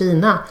Indien och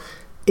Kina.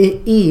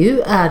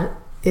 EU är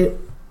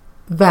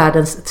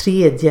världens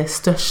 3:e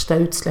största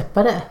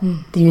utsläppare.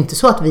 Det är ju inte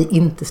så att vi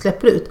inte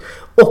släpper ut.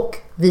 Och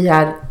vi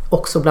är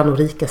också bland de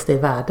rikaste i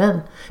världen.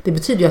 Det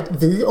betyder ju att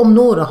vi om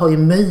några har ju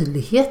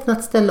möjligheten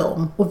att ställa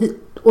om.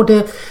 Och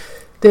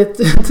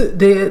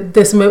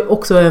det som är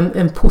också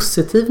en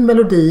positiv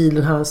melodi i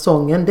den här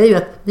sången, det är ju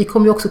att vi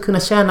kommer ju också kunna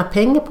tjäna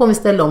pengar på om vi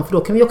ställer om, för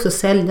då kan vi också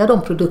sälja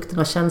de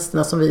produkterna och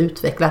tjänsterna som vi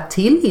utvecklar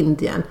till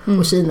Indien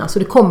och Kina. Så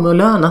det kommer att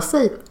löna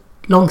sig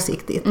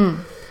långsiktigt.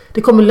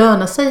 Det kommer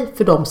löna sig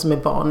för de som är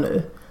barn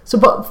nu. Så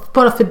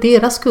bara för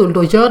deras skull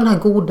då, gör den här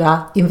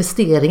goda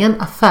investeringen,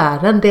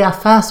 affären, det är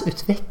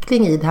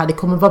affärsutveckling i det här. Det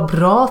kommer vara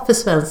bra för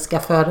svenska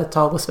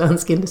företag och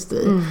svensk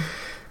industri.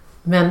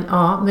 Men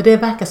det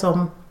verkar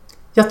som,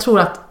 jag tror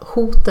att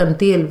hoten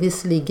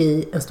delvis ligger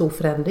i en stor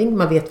förändring.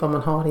 Man vet vad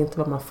man har, inte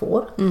vad man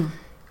får.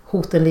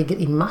 Hoten ligger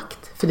i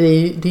makt. För det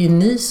är ju en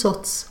ny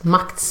sorts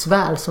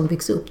maktsfär som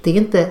byggs upp. Det är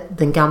inte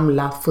den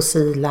gamla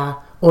fossila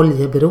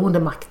oljeberoende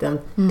makten.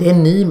 Det är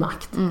en ny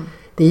makt.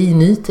 Det är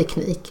ny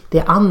teknik. Det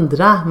är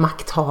andra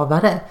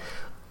makthavare.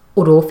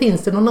 Och då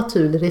finns det någon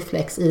naturlig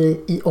reflex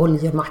i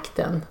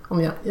oljemakten.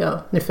 Om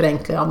nu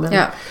förenklar jag.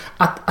 Men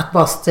att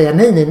bara säga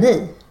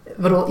nej.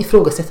 Vadå,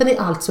 ifrågasätter ni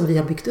allt som vi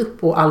har byggt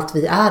upp och allt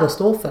vi är och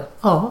står för?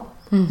 Ja,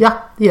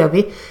 det gör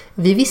vi.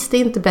 Vi visste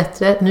inte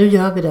bättre, nu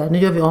gör vi det. Nu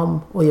gör vi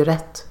om och gör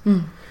rätt.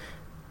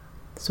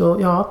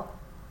 Så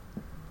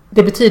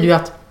det betyder ju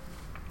att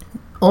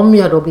om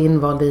jag då blir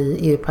invald i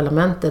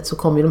EU-parlamentet så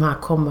kommer ju de här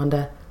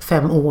kommande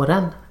 5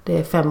 åren, det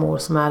är 5 år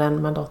som är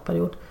en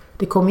mandatperiod,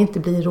 det kommer inte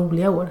bli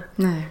roliga år.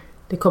 Nej.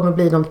 Det kommer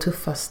bli de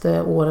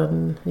tuffaste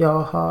åren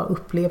jag har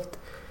upplevt.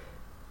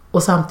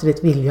 Och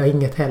samtidigt vill jag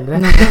inget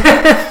heller.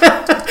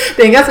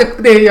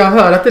 Jag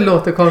hör att det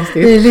låter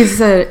konstigt.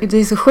 Det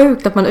är så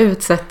sjukt att man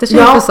utsätter sig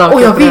för saker.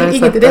 Och jag vill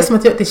inget.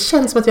 Det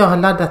känns som att jag har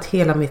laddat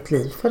hela mitt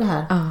liv för det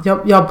här.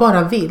 Jag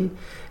bara vill.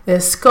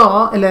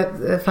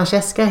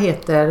 Francesca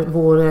heter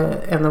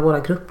en av våra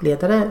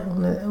gruppledare.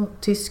 Hon är en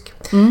tysk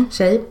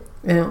tjej.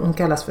 Hon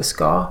kallas för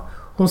Ska.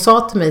 Hon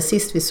sa till mig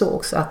sist vi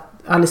sågs att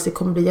Alice, det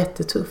kommer bli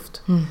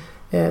jättetufft.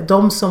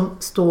 De som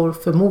står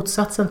för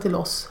motsatsen till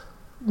oss,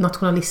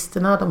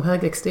 nationalisterna, de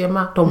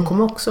högerextrema, de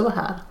kommer också vara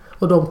här.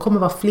 Och de kommer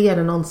vara fler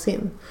än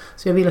någonsin.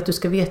 Så jag vill att du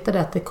ska veta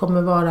det, att det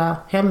kommer vara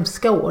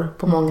hemska år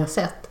på många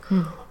sätt.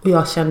 Och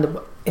jag kände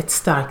ett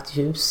starkt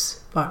ljus.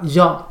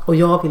 Och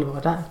jag vill vara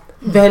där.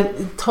 Väl,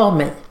 ta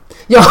mig.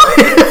 Ja.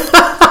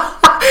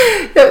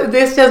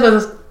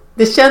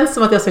 Det känns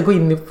som att jag ska gå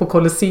in på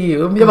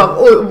Colosseum. Jag bara,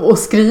 och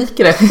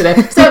skriker efter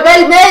det. Så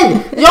välj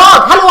mig! Ja,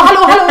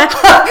 hallå!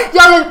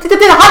 Ja, titta,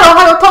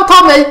 hallå,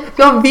 ta mig!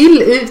 Jag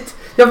vill ut.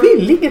 Jag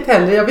vill inget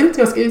heller. Jag vill inte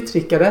hur jag ska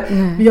uttrycka det.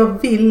 Men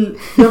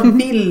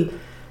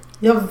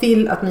jag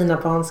vill att mina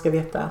barn ska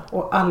veta.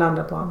 Och alla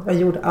andra barn. Jag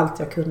gjorde allt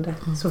jag kunde.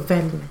 Så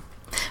välj mig.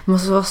 Det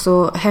måste vara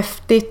så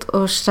häftigt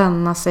att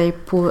känna sig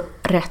på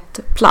rätt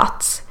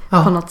plats.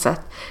 På något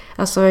sätt.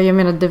 Alltså jag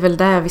menar, det är väl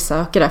det vi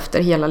söker efter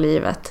hela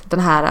livet. Den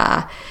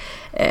här,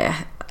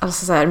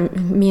 alltså så här,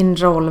 min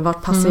roll,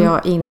 vart passar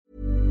jag in?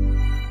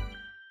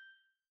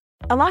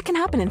 A lot can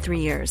happen in 3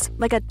 years,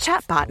 like a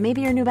chatbot may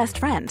be your new best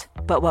friend.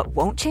 But what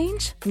won't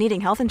change?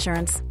 Needing health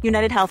insurance.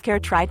 United Healthcare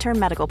Tri-Term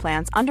Medical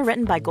Plans,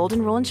 underwritten by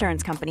Golden Rule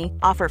Insurance Company,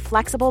 offer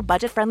flexible,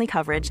 budget-friendly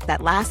coverage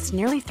that lasts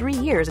nearly 3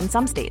 years in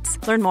some states.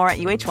 Learn more at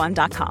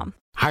uh1.com.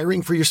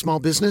 Hiring for your small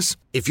business?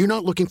 If you're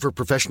not looking for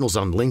professionals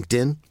on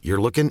LinkedIn,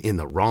 you're looking in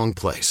the wrong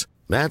place.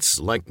 That's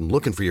like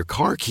looking for your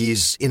car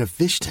keys in a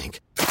fish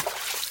tank.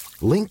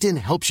 LinkedIn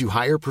helps you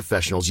hire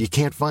professionals you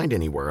can't find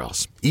anywhere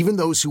else, even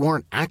those who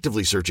aren't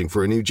actively searching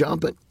for a new job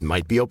but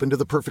might be open to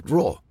the perfect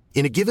role.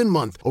 In a given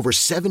month, over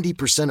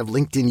 70% of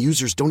LinkedIn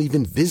users don't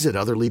even visit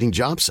other leading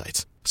job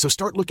sites. So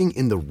start looking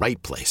in the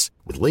right place.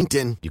 With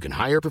LinkedIn, you can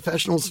hire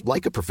professionals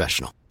like a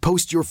professional.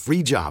 Post your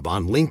free job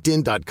on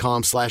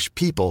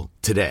linkedin.com/people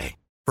today.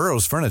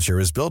 Burrow's furniture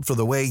is built for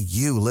the way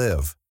you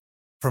live.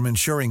 From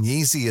ensuring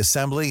easy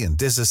assembly and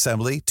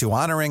disassembly to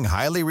honoring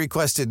highly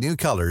requested new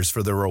colors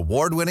for their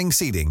award-winning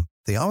seating,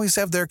 they always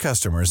have their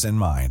customers in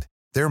mind.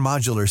 Their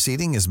modular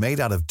seating is made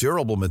out of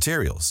durable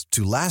materials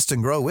to last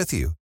and grow with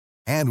you.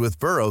 And with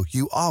Burrow,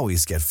 you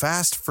always get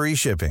fast, free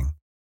shipping.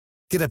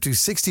 Get up to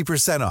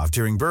 60% off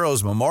during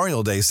Burrow's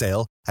Memorial Day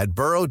sale at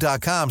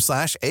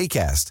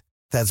burrow.com/ACAST.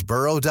 That's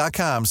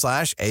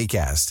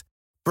burrow.com/ACAST.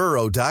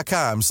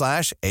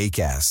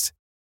 burrow.com/ACAST.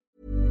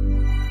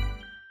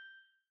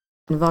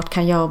 Vart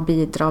kan jag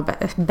bidra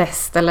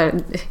bäst?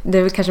 Eller det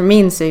är väl kanske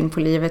min syn på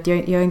livet.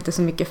 Jag är inte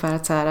så mycket för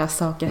att så här,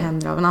 saker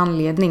händer av en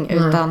anledning.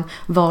 Utan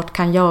vart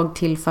kan jag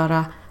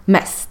tillföra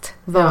mest?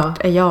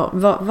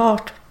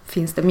 Vart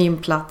finns det min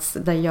plats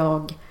där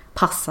jag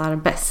passar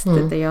bäst,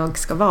 där jag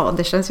ska vara?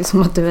 Det känns ju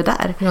som att du är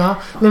där. Ja,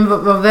 men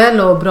vad väl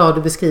och bra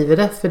du beskriver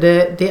det. För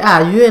det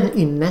är ju en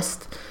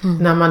ynnest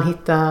när man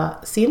hittar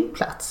sin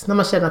plats. När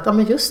man känner att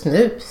men just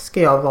nu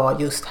ska jag vara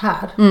just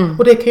här.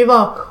 Och det kan ju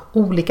vara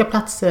olika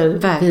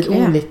platser vid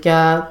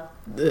olika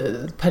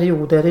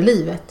perioder i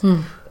livet.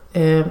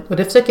 Och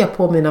det försöker jag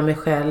påminna mig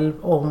själv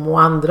om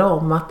och andra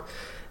om. Att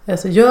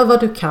alltså, gör vad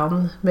du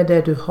kan med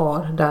det du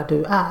har där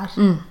du är.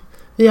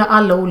 Vi har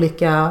alla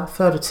olika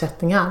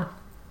förutsättningar.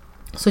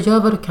 Så gör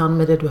vad du kan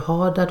med det du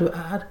har där du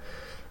är.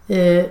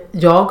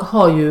 Jag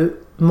har ju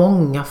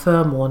många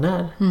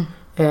förmåner.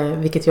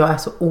 Vilket jag är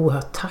så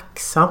oerhört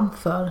tacksam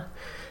för.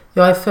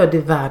 Jag är född i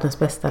världens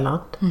bästa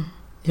land.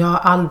 Jag har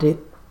aldrig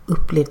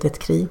upplevt ett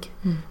krig.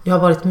 Jag har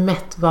varit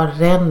mätt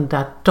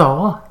varenda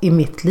dag i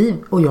mitt liv.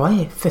 Och jag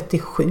är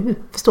 47,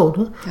 förstår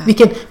du?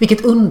 Ja.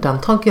 Vilket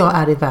undantag jag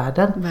är i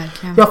världen.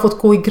 Verkligen. Jag har fått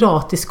gå i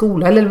gratis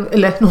skola.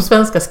 Eller de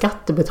svenska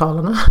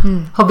skattebetalarna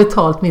har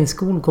betalt min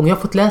skolgång. Jag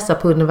har fått läsa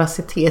på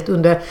universitet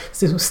under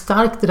så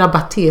starkt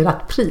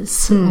rabatterat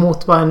pris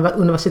mot vad en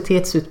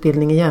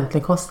universitetsutbildning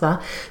egentligen kostar.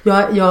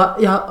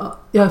 Jag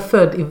är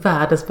född i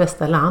världens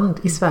bästa land,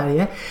 i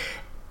Sverige.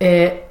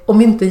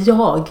 Om inte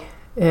jag...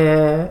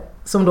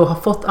 som då har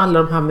fått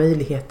alla de här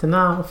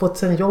möjligheterna och fått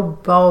sen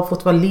jobba och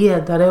fått vara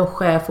ledare och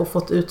chef och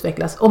fått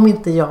utvecklas. Om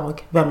inte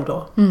jag, vem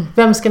då?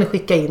 Vem ska ni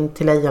skicka in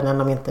till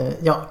lejonen om inte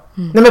jag?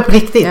 Nej, men på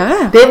riktigt.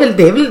 Ja.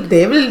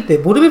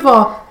 Det borde vi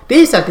vara. Det är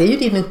ju så att det är ju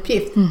din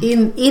uppgift.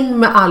 In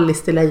med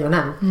Alice till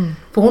lejonen.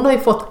 För hon har ju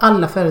fått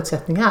alla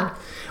förutsättningar.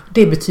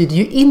 Det betyder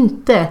ju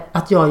inte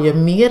att jag gör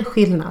mer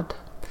skillnad.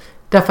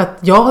 Därför att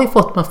jag har ju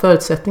fått de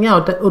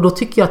förutsättningar och då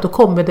tycker jag att då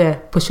kommer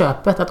det på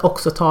köpet att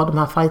också ta de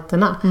här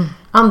fighterna.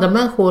 Andra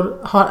människor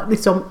har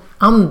liksom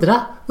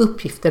andra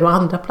uppgifter och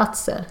andra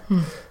platser.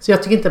 Så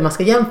jag tycker inte att man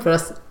ska jämföra.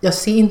 Jag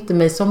ser inte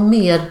mig som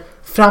mer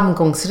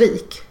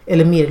framgångsrik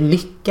eller mer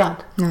lyckad.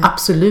 Nej.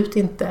 Absolut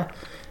inte.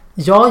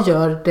 Jag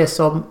gör det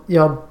som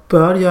jag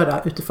bör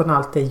göra utifrån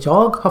allt det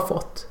jag har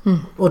fått.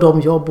 Och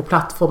de jobb och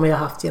plattformar jag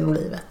har haft genom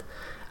livet.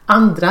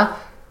 Andra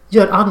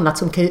gör annat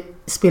som kan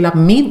spela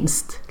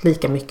minst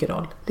lika mycket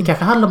roll. Det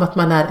kanske handlar om att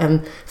man är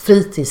en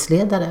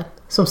fritidsledare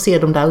som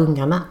ser de där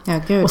ungarna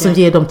och som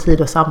ger dem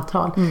tid och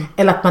samtal.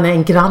 Eller att man är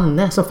en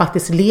granne som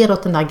faktiskt ler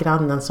åt den där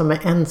grannen som är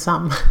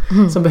ensam.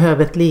 Som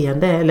behöver ett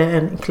leende eller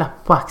en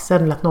klapp på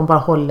axeln eller att någon bara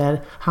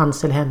håller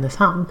hans eller hennes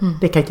hand.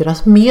 Det kan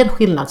göras mer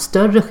skillnad,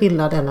 större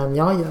skillnad än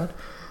jag gör.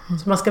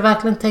 Så man ska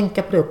verkligen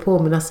tänka på det och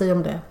påminna sig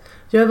om det.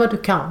 Gör vad du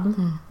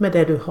kan med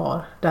det du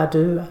har där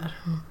du är.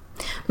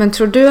 Men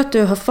tror du att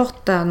du har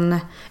fått den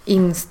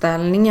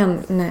inställningen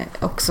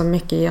också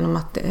mycket genom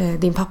att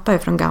din pappa är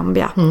från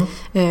Gambia?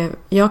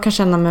 Jag kan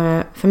känna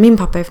mig, för min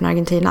pappa är från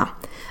Argentina,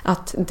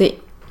 att det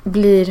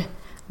blir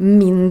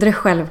mindre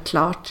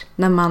självklart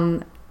när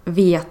man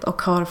vet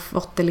och har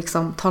fått det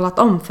liksom talat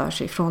om för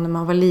sig från när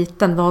man var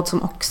liten, vad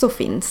som också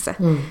finns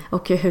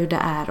och hur det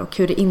är och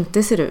hur det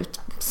inte ser ut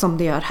som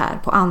det gör här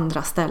på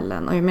andra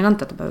ställen. Och jag menar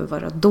inte att det behöver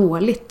vara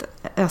dåligt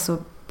alltså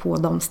på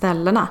de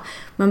ställena,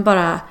 men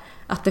bara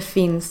att det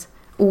finns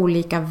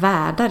olika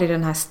världar i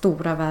den här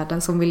stora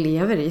världen som vi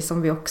lever i,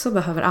 som vi också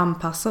behöver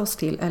anpassa oss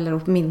till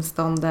eller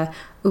åtminstone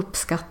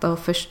uppskatta och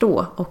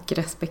förstå och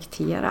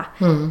respektera.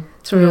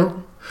 Tror du att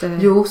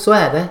Jo, så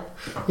är det.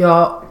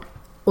 Ja,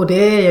 och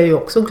det är jag ju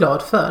också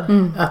glad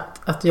för.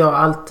 Att jag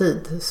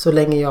alltid, så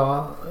länge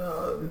jag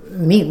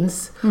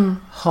minns,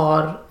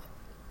 har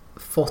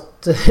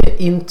fått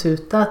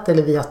intutat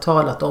eller vi har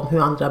talat om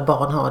hur andra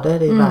barn har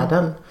det i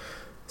världen.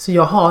 Så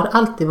jag har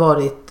alltid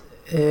varit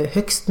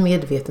högst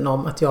medveten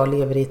om att jag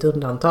lever i ett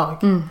undantag.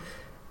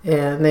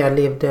 När jag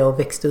levde och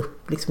växte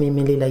upp liksom i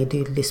min lilla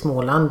idyll i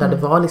Småland där det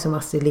var liksom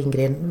Astrid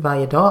Lindgren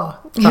varje dag.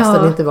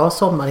 Fast det inte var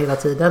sommar hela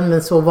tiden,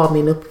 men så var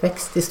min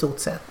uppväxt i stort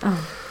sett.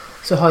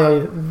 Så har jag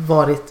ju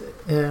varit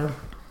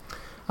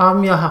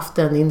om jag har haft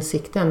den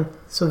insikten,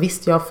 så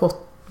visst, jag har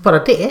fått,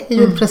 bara det är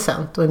ju en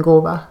present och en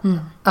gåva.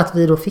 Att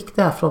vi då fick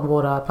det här från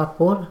våra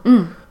pappor.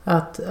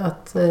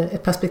 Att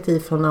ett perspektiv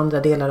från andra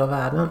delar av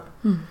världen.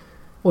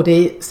 Och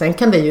sen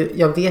kan det ju,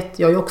 jag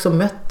har ju också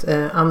mött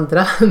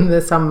andra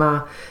med samma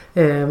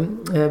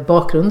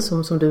bakgrund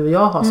som du och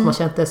jag har, som har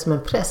känt det som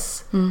en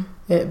press.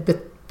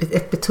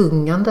 Ett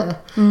betungande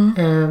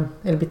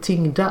eller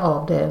betyngda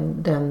av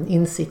den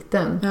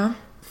insikten.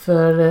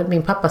 För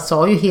min pappa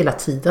sa ju hela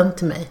tiden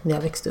till mig när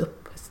jag växte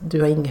upp,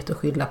 du har inget att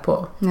skylla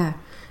på. Nej.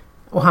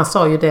 Och han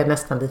sa ju det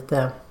nästan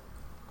lite,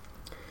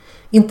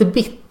 inte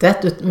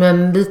bittert,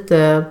 men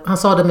lite, han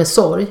sa det med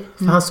sorg.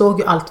 För han såg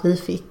ju allt vi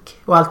fick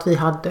och allt vi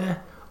hade.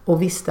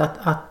 och visste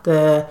att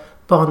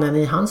barnen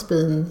i hans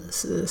by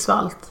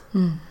svalt.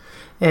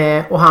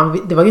 Och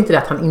det var ju inte det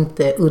att han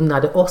inte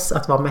unnade oss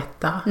att vara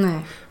mätta.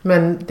 Nej.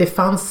 Men det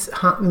fanns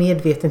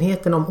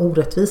medvetenheten om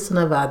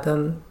orättvisorna i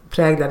världen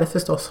präglade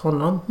förstås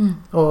honom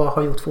och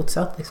har gjort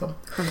fortsatt liksom.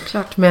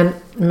 Självklart.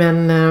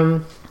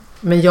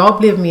 Men jag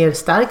blev mer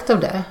stärkt av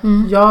det.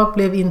 Jag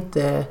blev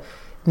inte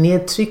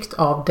nedtryckt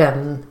av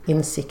den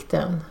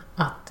insikten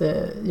att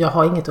jag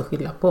har inget att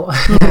skylla på.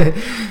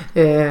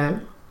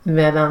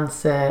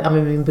 Medans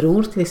min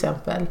bror till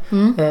exempel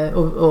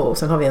och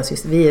sen har vi en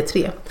syster, vi är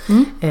 3.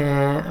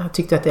 Jag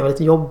tyckte att det var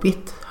lite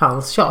jobbigt,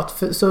 hans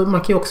tjat. Så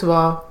man kan ju också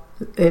vara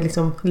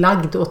liksom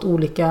lagd åt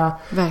olika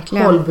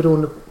håll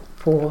beroende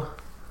på,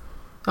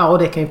 och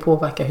det kan ju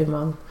påverka hur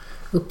man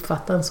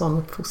uppfattar en sån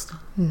uppfostran.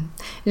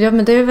 Ja,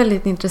 men det är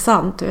väldigt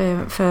intressant,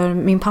 för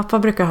min pappa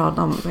brukar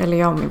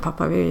jag och min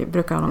pappa, vi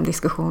brukar ha de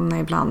diskussionerna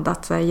ibland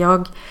att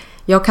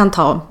jag kan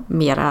ta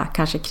mera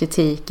kanske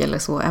kritik eller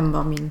så än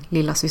vad min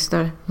lilla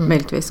syster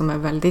möjligtvis, som är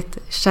väldigt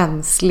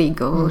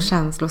känslig och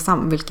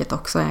känslosam, vilket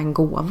också är en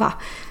gåva.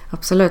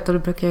 Absolut, och då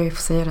brukar jag ju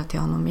få säga det till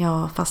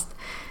honom, fast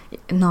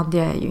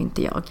Nadja är ju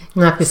inte jag.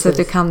 Nej, så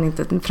du kan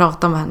inte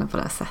prata med henne på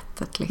det här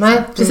sättet. Liksom.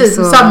 Nej, precis.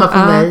 Så, samma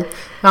för mig.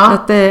 Ja.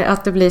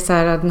 Att det blir så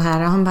här, den här,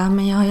 han bara,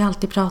 men jag har ju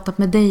alltid pratat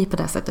med dig på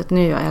det här sättet.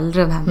 Nu är jag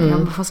äldre än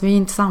henne. Fast vi är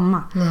inte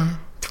samma.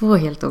 2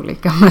 helt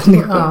olika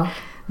människor. Ja.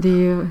 Det är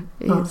ju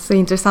så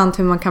intressant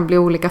hur man kan bli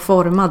olika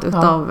formad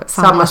utav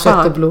samma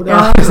kött och blod.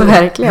 Ja, så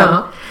verkligen.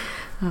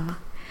 Ja.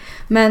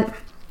 Men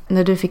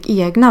när du fick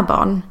egna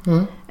barn,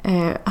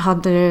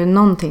 hade du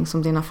någonting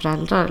som dina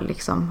föräldrar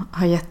liksom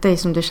har gett dig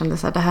som du kände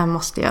så här, det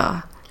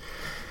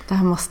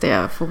här måste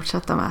jag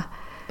fortsätta med?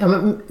 Ja,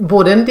 men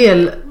både en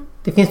del,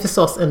 det finns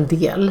förstås en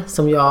del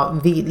som jag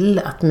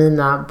vill att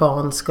mina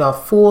barn ska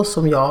få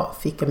som jag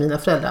fick av mina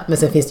föräldrar. Men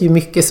sen finns det ju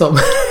mycket som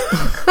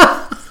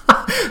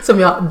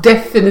jag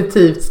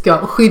definitivt ska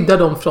skydda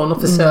dem från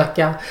och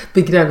försöka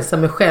begränsa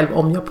mig själv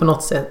om jag på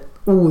något sätt,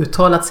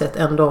 outtalat sätt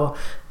ändå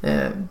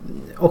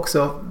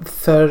också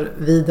för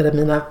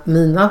vidare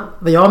mina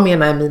vad jag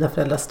menar är mina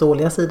föräldrars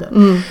dåliga sidor.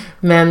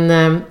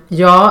 Men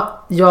jag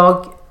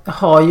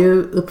har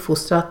ju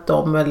uppfostrat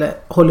dem, eller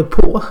håller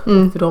på,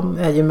 för de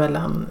är ju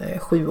mellan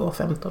 7 och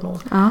 15 år.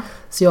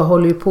 Så jag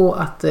håller ju på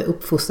att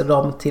uppfostra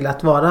dem till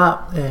att vara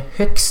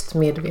högst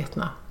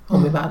medvetna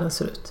om hur världen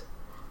ser ut.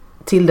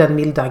 Till den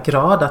milda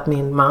grad att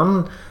min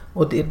man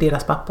och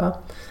deras pappa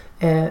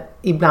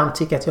ibland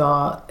tycker att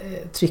jag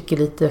trycker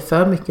lite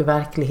för mycket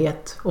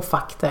verklighet och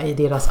fakta i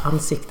deras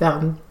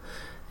ansikten.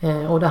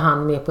 Och där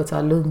han med på ett så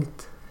här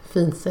lugnt,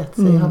 fint sätt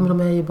säger, men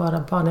de är ju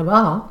bara barn. Jag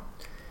bara,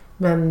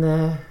 men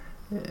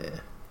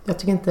jag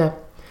tycker inte...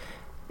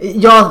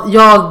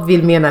 Jag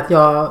vill mena att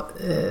jag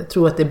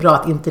tror att det är bra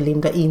att inte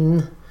linda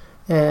in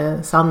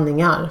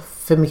sanningar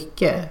för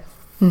mycket.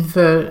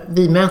 För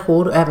vi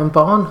människor och även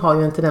barn har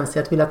ju en tendens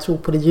att vilja tro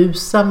på det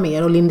ljusa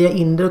mer, och lindar jag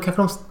in det, och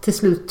kanske de till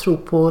slut tror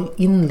på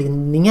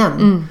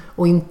inlindningen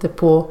och inte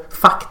på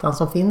faktan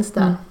som finns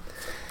där.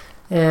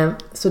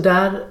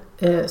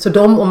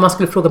 Så om man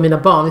skulle fråga mina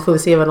barn, vi får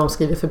se vad de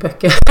skriver för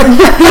böcker.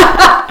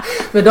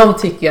 Men de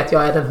tycker att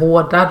jag är den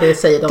hårda, det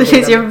säger de. Det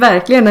finns ju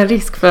verkligen en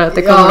risk för att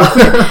det kommer.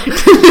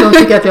 De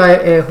tycker att jag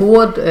är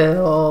hård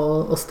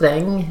och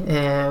sträng.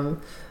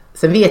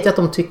 Sen vet jag att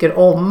de tycker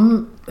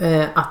om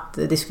att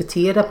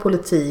diskutera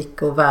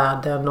politik och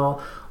världen,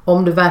 och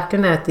om det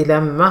verkligen är ett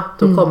dilemma,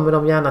 då kommer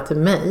de gärna till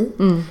mig.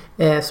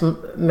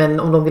 Men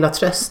om de vill ha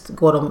tröst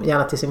går de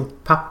gärna till sin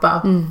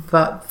pappa.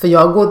 För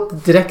jag går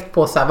direkt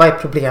på så här, vad är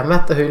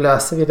problemet och hur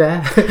löser vi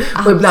det?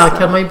 Och ibland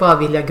kan man ju bara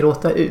vilja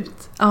gråta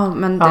ut. Ja,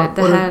 men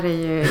det här är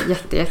ju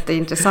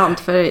jätteintressant,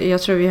 för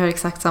jag tror vi har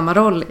exakt samma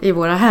roll i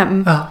våra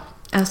hem. Ja.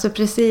 Alltså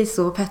precis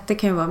så, Petter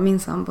kan ju vara min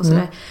sambo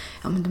sådär,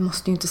 ja men du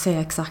måste ju inte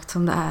säga exakt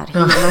som det är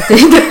hela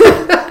tiden.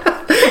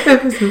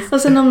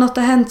 Och sen om något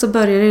har hänt så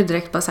börjar det ju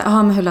direkt bara säga,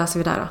 ja men hur löser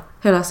vi det då?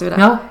 Hur löser vi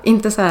det? Ja.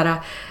 Inte så här,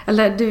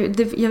 eller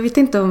jag vet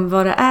inte om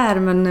vad det är,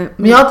 men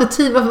jag har inte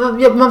tid,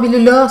 man vill ju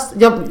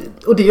lösa,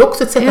 och det är ju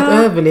också ett sätt att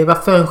överleva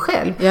för en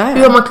själv.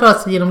 Hur har man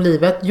klarat sig genom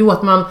livet? Jo,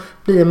 att man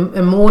blir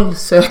en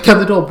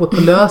målsökande robot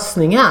på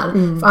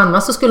lösningar. För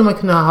annars så skulle man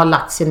kunna ha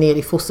lagt sig ner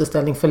i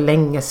fosterställning för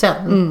länge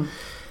sedan.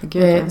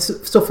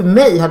 Så för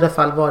mig hade det i alla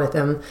fall varit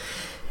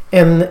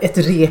ett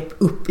rep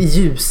upp i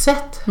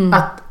ljuset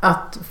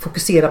att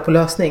fokusera på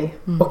lösning.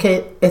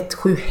 Okej, ett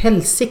 7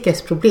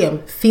 helsikes problem.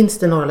 Finns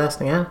det några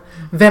lösningar?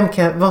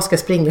 Vad ska jag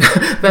springa?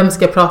 Vem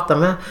ska jag prata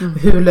med?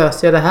 Hur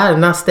löser jag det här?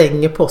 När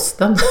stänger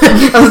posten?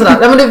 Alltså där.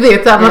 Ja, men du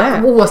vet,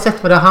 oavsett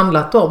vad det har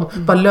handlat om,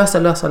 bara lösa.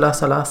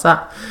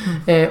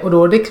 Och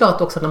då är det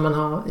klart också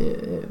när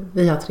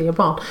vi har 3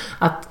 barn,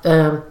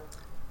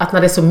 att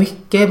när det är så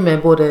mycket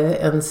med både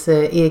ens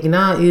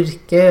egna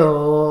yrke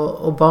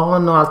och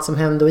barn och allt som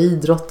händer, och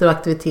idrotter och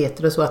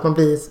aktiviteter och så, att man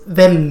blir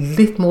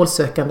väldigt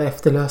målsökande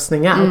efter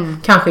lösningar.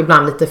 Kanske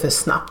ibland lite för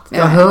snabbt.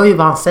 Jag hör ju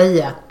vad han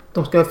säger.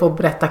 De ska ju få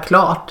berätta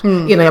klart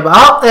innan jag bara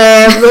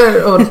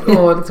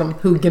och liksom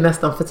hugger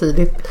nästan för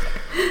tidigt.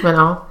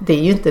 Men det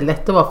är ju inte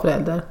lätt att vara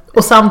förälder.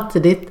 Och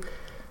samtidigt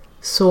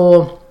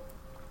så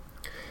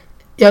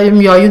Jag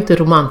är ju inte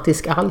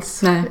romantisk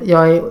alls. Nej.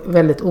 Jag är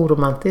väldigt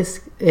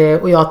oromantisk.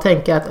 Och jag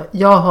tänker att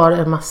jag har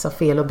en massa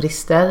fel och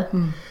brister.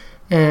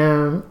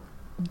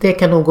 Det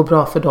kan nog gå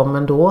bra för dem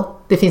ändå.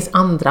 Det finns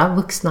andra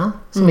vuxna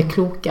som är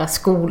kloka.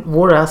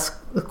 Våra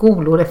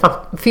skolor är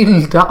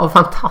fyllda av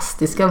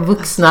fantastiska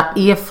vuxna,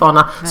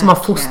 erfarna som har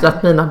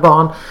fostrat mina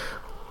barn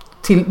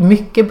till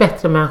mycket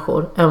bättre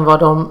människor än vad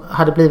de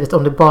hade blivit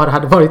om det bara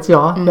hade varit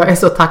jag. Jag är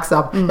så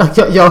tacksam.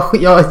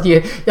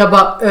 Jag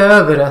bara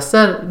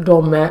överöser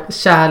dem med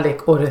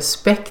kärlek och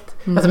respekt.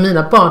 Alltså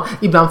mina barn,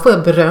 ibland får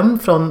jag beröm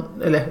från,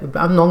 eller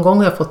ibland, någon gång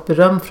har jag fått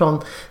beröm från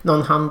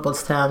någon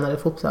handbollstränare,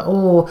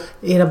 fotboll.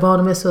 Era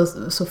barn är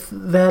så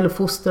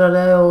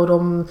välfostrade och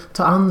de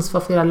tar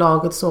ansvar för hela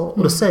laget så.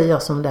 Och då säger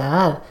jag som det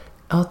är.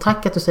 Ja,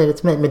 tack att du säger det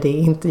till mig, men det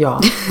är inte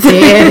jag.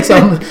 Det är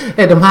liksom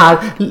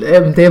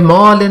det är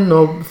Malin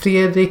och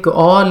Fredrik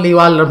och Ali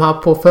och alla de här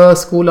på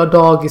förskola,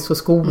 dagis och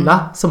skola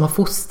som har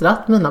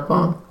fostrat mina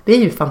barn. Det är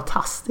ju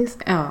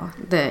fantastiskt. Ja,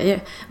 det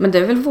är, men det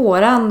är väl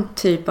våran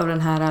typ av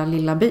den här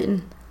lilla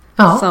byn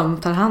som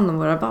tar hand om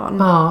våra barn.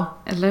 Ja.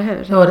 Eller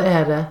hur? Ja, det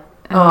är det.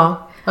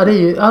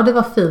 Ja, det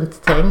var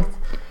fint tänkt.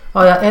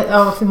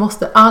 Vi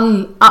måste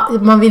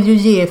man vill ju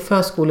ge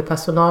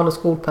förskolepersonal och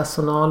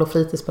skolpersonal och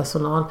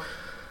fritidspersonal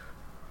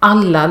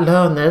alla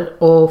löner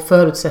och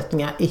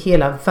förutsättningar i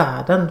hela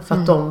världen för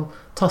att de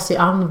tar sig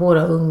an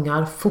våra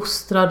ungar,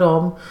 fostrar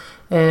dem,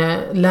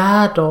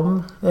 lär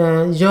dem,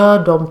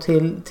 gör dem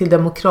till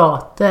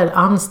demokrater,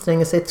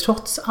 anstränger sig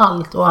trots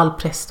allt och all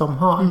press de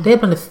har. Det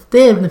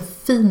är den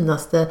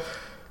finaste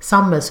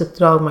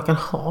samhällsuppdrag man kan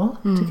ha,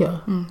 tycker jag.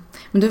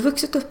 Men du har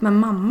vuxit upp med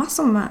mamma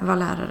som var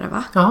lärare,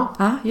 va? Ja.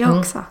 Ja, jag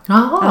också.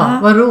 Ja,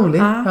 vad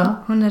roligt. Ja.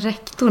 Hon är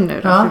rektor nu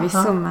då,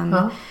 förvisso,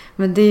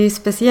 men det är ju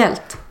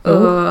speciellt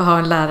att ha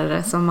en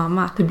lärare som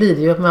mamma. Det blir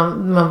det ju.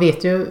 Man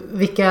vet ju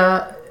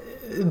vilka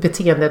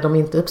beteenden de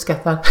inte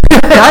uppskattar.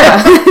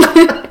 Ja.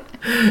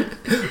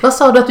 Vad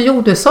sa du att du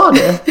gjorde? Sa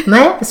du?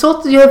 Nej,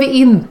 så gör vi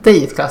inte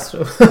i ett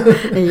klassrum.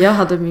 Jag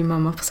hade min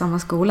mamma på samma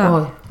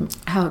skola.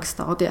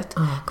 Högstadiet.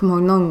 Kommer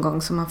ihåg någon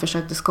gång som man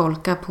försökte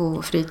skolka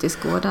på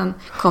fritidsgården.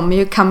 Kommer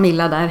ju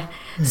Camilla där,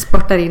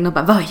 sportar in och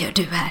bara, vad gör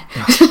du här?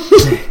 Ja.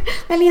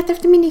 Jag letar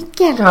efter min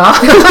nyckel. Ja.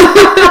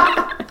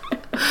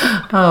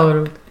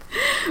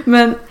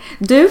 Men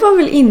du var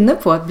väl inne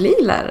på att bli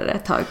lärare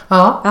ett tag?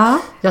 Ja.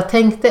 Jag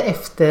tänkte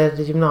efter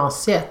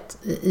gymnasiet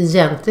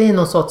egentligen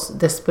någon sorts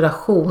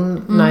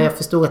desperation när jag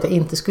förstod att jag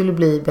inte skulle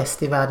bli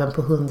bäst i världen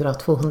på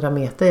 100-200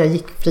 meter. Jag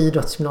gick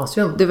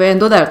friidrottsgymnasium. Du var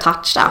ändå där och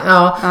touchade.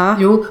 Ja.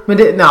 Jo, men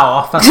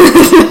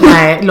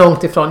nej,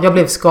 långt ifrån. Jag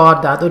blev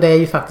skadad och det är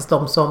ju faktiskt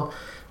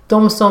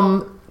de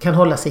som kan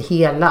hålla sig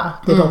hela.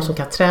 Det är de som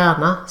kan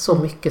träna så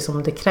mycket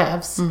som det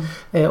krävs.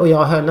 Och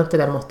jag höll inte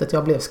det måttet.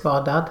 Jag blev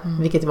skadad.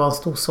 Vilket var en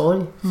stor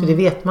sorg. För det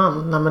vet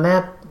man. När man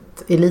är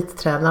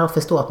elittränare och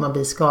förstår att man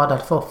blir skadad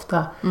för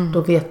ofta.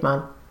 Då vet man,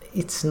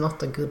 it's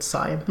not a good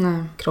sign.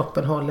 Nej.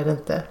 Kroppen håller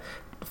inte.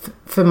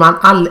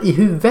 För i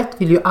huvudet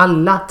vill ju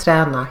alla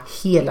träna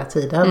hela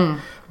tiden.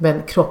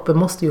 Men kroppen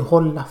måste ju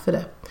hålla för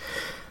det.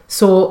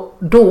 Så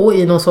då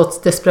i någon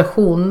sorts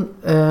desperation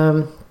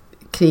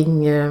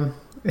kring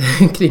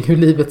hur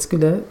livet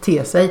skulle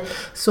te sig,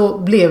 så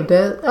blev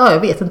det, jag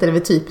vet inte, det var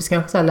typiskt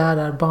kanske så här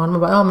lärarbarn,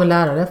 man bara, men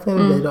lärare får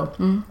jag bli då.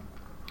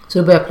 Så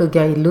jag började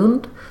plugga i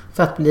Lund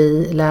för att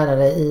bli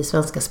lärare i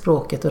svenska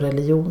språket och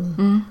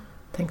religion,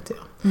 tänkte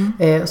jag.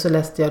 Och så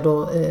läste jag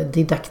då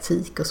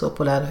didaktik och så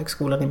på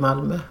lärarhögskolan i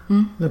Malmö,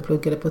 men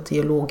pluggade på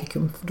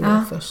teologikum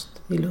då först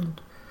i Lund.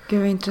 Gud,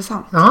 vad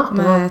intressant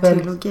med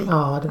teologi.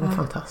 Ja, det var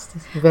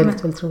fantastiskt.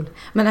 Väldigt roligt.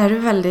 Men är du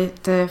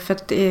väldigt, för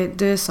att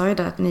du sa ju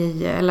det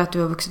att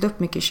du har vuxit upp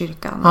mycket i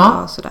kyrkan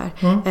och sådär.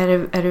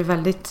 Är du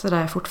väldigt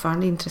sådär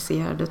fortfarande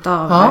intresserad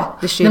utav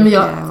det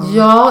kyrkliga?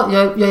 Jag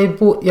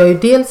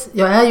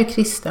är ju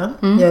kristen.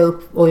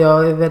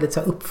 Jag är väldigt så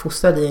här,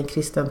 uppfostrad i en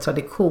kristen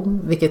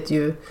tradition, vilket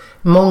ju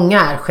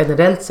många är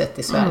generellt sett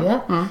i Sverige.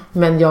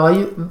 Men jag är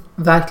ju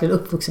verkligen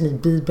uppvuxen i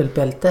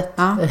bibelbältet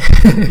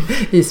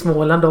i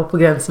Småland då, på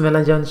gränsen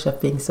mellan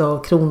Jönköpings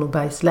och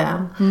Kronobergs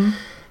län.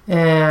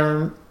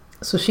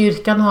 Så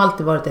kyrkan har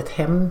alltid varit ett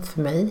hem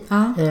för mig.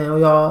 Och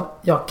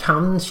jag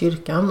kan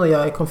kyrkan och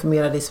jag är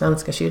konfirmerad i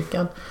Svenska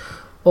kyrkan.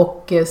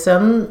 Och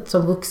sen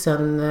som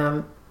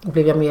vuxen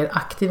blev jag mer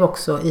aktiv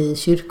också i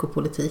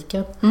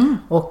kyrkopolitiken.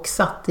 Och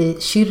satt i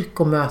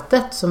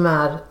kyrkomötet, som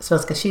är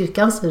Svenska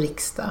kyrkans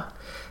riksdag,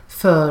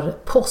 för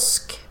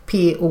POSK.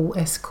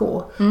 POSK,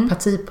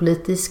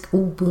 partipolitisk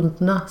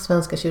obundna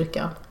Svenska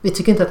kyrkan. Vi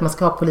tycker inte att man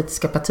ska ha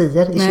politiska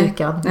partier i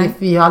kyrkan.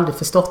 Vi har aldrig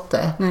förstått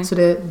det. Nej. Så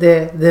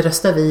det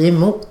röstar vi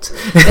emot.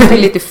 Det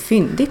är lite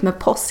fyndigt med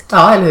påsk.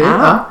 Ja, eller hur?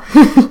 Ja.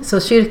 Så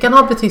kyrkan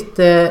har betytt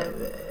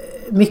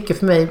mycket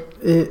för mig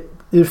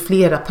ur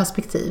flera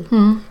perspektiv.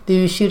 Det är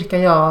ju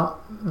kyrkan jag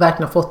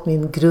verkligen har fått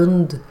min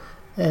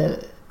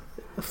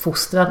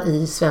grundfostran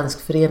i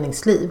svensk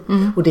föreningsliv.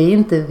 Och det är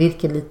inte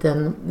vilken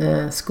liten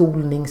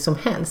skolning som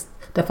helst.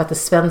 Därför att det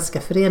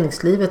svenska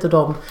föreningslivet och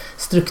de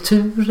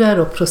strukturer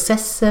och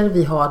processer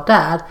vi har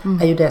där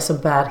är ju det som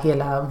bär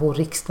hela vår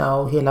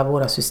riksdag och hela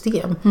våra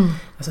system.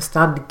 Alltså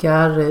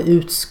stadgar,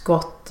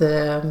 utskott,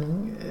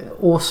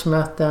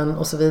 årsmöten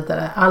och så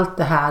vidare. Allt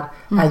det här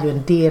är ju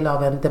en del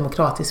av en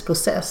demokratisk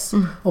process.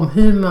 Om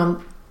hur man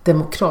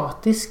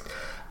demokratiskt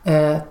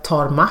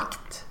tar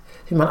makt,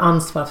 hur man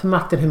ansvarar för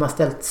makten, hur man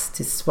ställs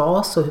till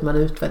svars och hur man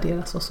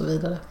utvärderas och så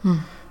vidare.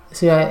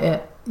 Så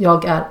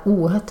jag är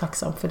oerhört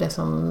tacksam för det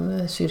som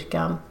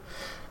kyrkan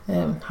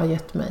har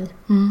gett mig.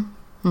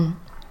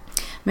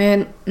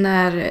 Men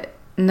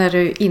när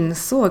du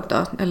insåg då,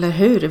 eller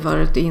hur var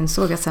det att du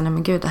insåg att sen,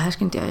 men gud, det här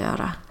ska inte jag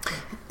göra?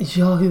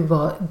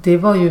 Ja, det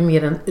var ju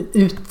mer en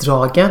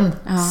utdragen,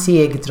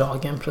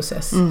 segdragen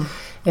process.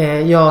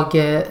 Jag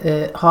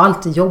har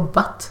alltid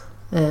jobbat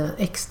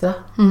extra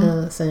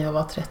sen jag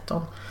var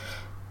 13.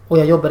 Och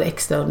jag jobbade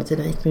extra under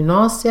tiden jag gick på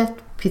gymnasiet,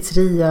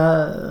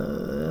 pizzeria,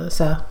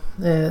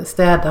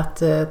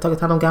 städat,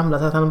 tagit hand om gamla,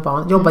 tagit hand om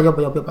barn.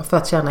 Jobba för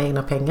att tjäna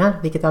egna pengar,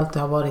 vilket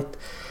alltid har varit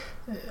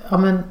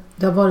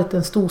det har varit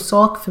en stor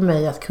sak för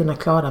mig att kunna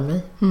klara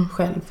mig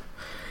själv.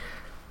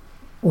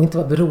 Och inte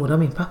vara beroende av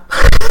min pappa.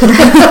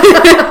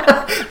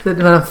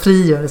 Det var den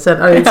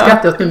frigörelsen. Jag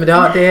skrattar åt mig, men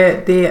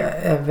det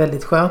är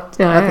väldigt skönt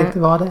att inte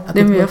vara det.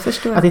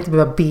 Att inte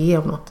behöva be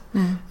om något.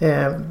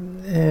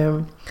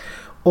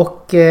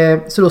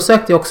 Så då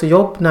sökte jag också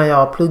jobb när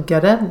jag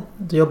pluggade.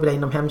 Då jobbade jag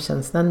inom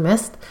hemtjänsten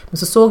mest. Men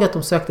så såg jag att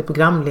de sökte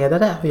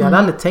programledare. Och jag hade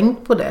aldrig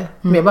tänkt på det.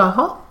 Men jag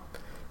bara,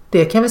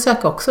 det kan vi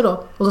söka också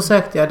då. Och så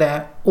sökte jag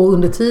det. Och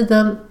under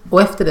tiden,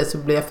 och efter det så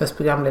blev jag först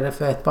programledare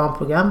för ett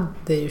barnprogram.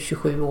 Det är ju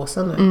 27 år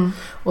sedan nu.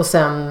 Och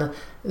sen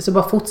så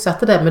bara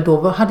fortsatte det. Men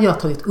då hade jag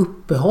tagit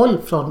uppehåll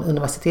från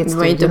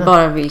universitetsstudierna. Det var inte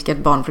bara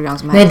vilket barnprogram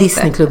som helst. Nej,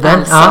 Disneyklubben.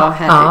 Alltså,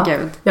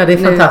 herregud. Ja, det är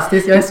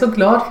fantastiskt. Jag är så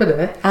glad för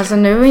det. Alltså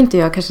nu är inte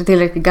jag kanske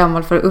tillräckligt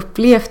gammal för att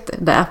upplevt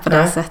det på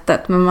det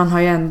sättet. Men man har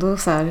ju ändå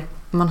så här...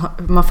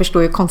 Man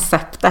förstår ju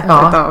konceptet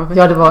av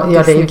det är ju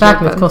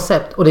verkligen ett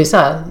koncept. Och det är så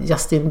här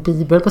Justin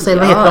Bieber på sig.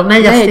 Vad heter de?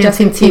 Nej,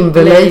 Justin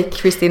Timberlake,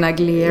 Christina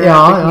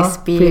Aguilera, Britney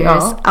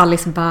Spears,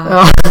 Alice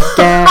Bach,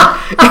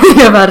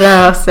 Eva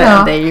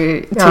Röse. Det är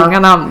ju tunga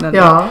namnen.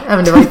 Ja,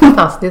 men det var ju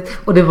fantastiskt.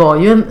 Och det var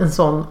ju en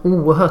sån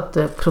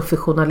oerhört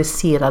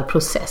professionaliserad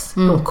process.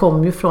 De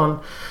kom ju från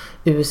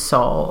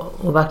USA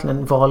och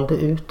verkligen valde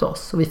ut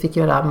oss. Och vi fick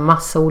göra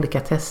massa olika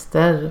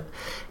tester.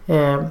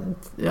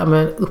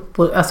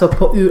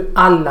 Ur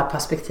alla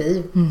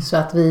perspektiv. Så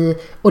att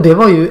och det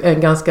var ju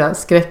en ganska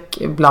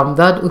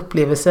skräckblandad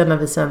upplevelse när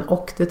vi sen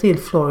åkte till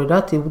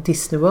Florida, till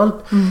Disney World.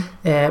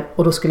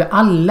 Och då skulle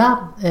alla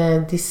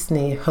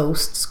Disney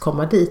hosts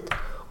komma dit.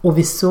 Och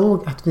vi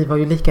såg att vi var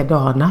ju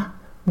likadana.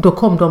 Då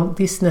kom de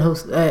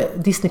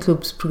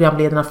Disneyklubbs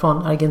programledarna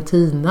från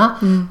Argentina,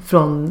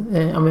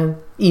 från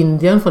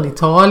Indien, från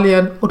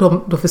Italien. Och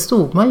då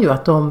förstod man ju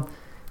att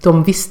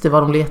de visste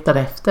vad de letade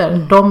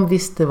efter. De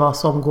visste vad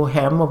som går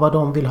hem och vad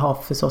de vill ha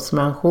för sorts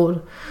människor.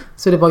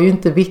 Så det var ju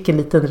inte vilken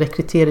liten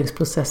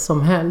rekryteringsprocess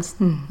som helst.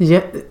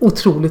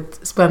 Otroligt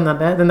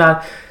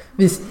spännande.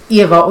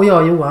 Eva och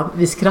jag, Johan,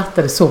 vi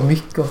skrattade så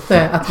mycket åt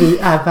det. Att vi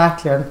är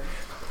verkligen...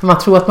 Man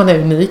tror att man är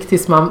unik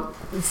tills man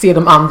ser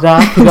de andra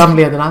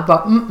programledarna.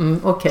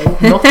 Okej,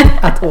 not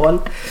at all.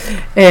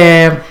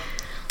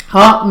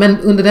 Men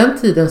under den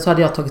tiden så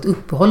hade jag tagit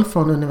uppehåll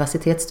från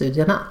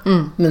universitetsstudierna.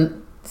 Men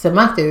sen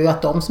märkte jag ju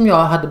att de som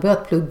jag hade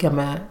börjat plugga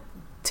med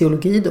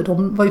teologi då,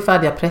 de var ju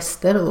färdiga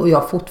präster och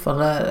jag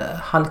fortfarande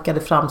halkade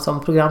fram som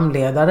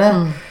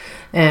programledare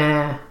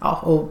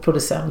och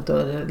producent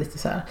och lite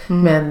så här.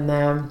 Men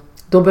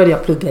då började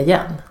jag plugga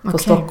igen på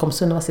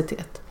Stockholms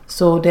universitet.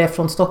 Så det är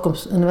från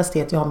Stockholms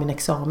universitet jag har min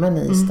examen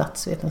i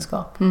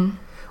statsvetenskap.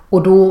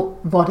 Och då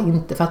var det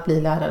inte för att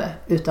bli lärare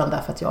utan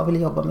därför att jag ville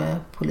jobba med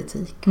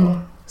politik och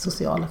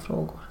sociala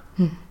frågor.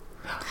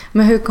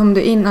 Men hur kom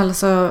du in,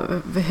 alltså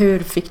hur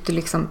fick du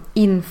liksom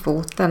in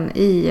foten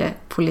i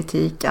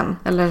politiken?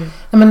 Eller?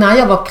 Ja, men när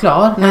jag var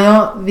klar, när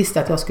jag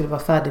visste att jag skulle vara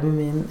färdig med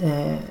min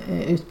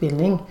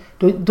utbildning,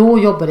 då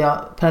jobbade jag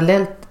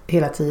parallellt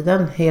hela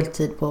tiden,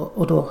 heltid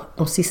och då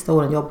de sista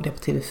åren jobbade jag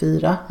på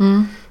TV4.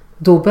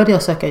 Då började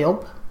jag söka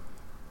jobb,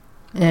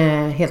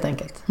 helt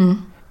enkelt.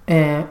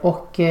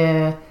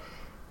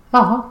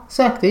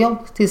 Sökte jobb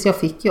tills jag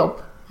fick jobb.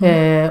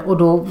 Och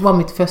då var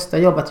mitt första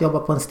jobb att jobba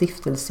på en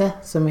stiftelse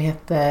som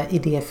heter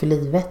Idé för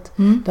livet.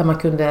 Där man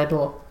kunde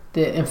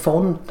det är en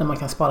fond där man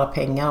kan spara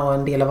pengar och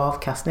en del av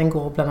avkastningen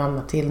går bland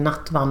annat till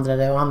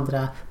nattvandrare och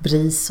andra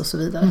BRIS och så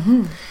vidare.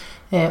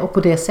 Och på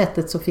det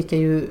sättet så fick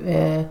jag ju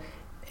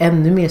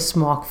ännu mer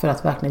smak för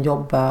att verkligen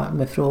jobba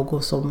med frågor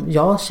som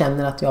jag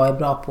känner att jag är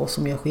bra på,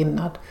 som gör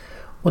skillnad.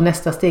 Och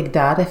nästa steg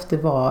därefter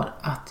var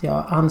att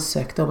jag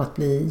ansökte om att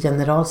bli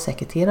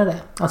generalsekreterare,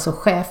 alltså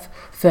chef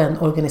för en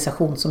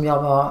organisation som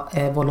jag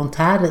var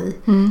volontär i,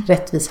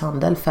 Rättvis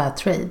handel, Fair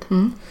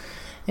Trade.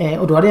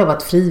 Och då hade jag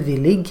varit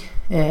frivillig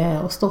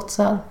och stått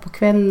så här på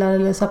kvällar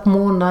eller så här på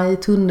morgnar i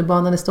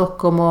tunnelbanan i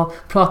Stockholm och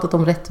pratat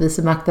om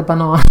rättvisemärkta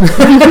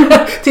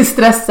bananer till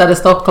stressade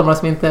stockholmare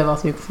som inte var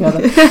så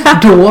intresserade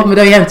då, men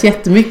det har hänt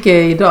jättemycket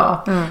idag.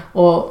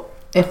 Och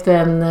efter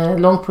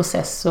en lång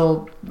process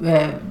så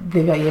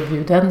blev jag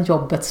erbjuden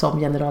jobbet som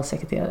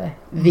generalsekreterare.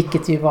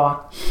 Vilket ju var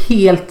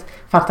helt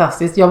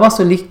fantastiskt. Jag var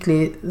så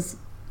lycklig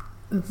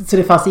så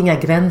det fanns inga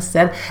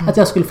gränser. Att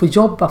jag skulle få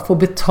jobba, få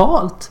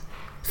betalt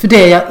för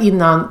det jag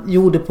innan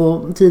gjorde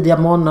på tidiga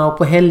morgnar och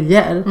på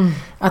helger.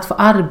 Att få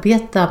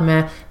arbeta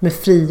med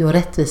fri och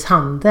rättvis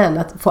handel.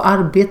 Att få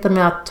arbeta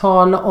med att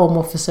tala om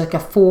och försöka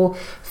få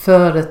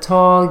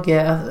företag,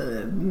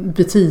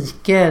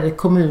 butiker,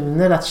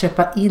 kommuner att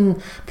köpa in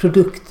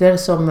produkter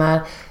som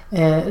är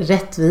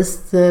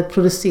rättvist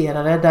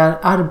producerade, där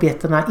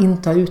arbetarna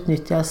inte har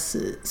utnyttjats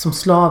som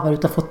slavar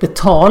utan fått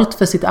betalt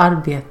för sitt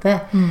arbete.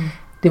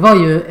 Det var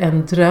ju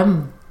en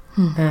dröm.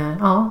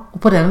 Ja,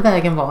 och på den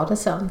vägen var det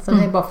sen. Sen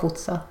är det bara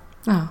fortsatt.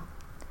 Ja,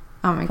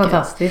 men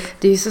fantastiskt. Gud.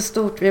 Det är ju så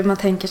stort. Man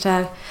tänker så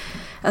här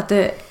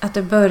att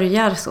det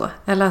börjar så.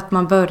 Eller att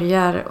man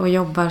börjar och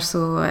jobbar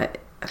så.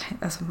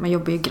 Alltså man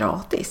jobbar ju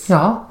gratis.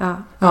 Ja.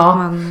 Att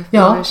man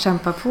får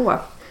kämpa på.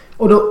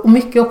 Och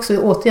mycket också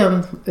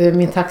återigen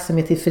min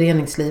tacksamhet till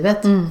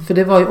föreningslivet. För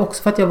det var ju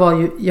också för att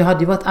jag hade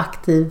ju varit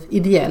aktiv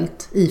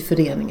ideellt i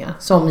föreningar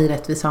som i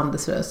Rättvis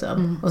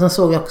handelsrörelsen. Och sen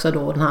såg jag också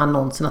då den här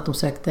annonsen att de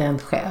sökte en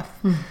chef.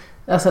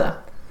 Alltså,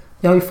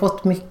 jag har ju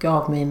fått mycket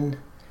av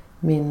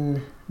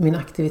min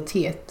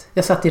aktivitet.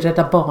 Jag satt i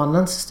Rädda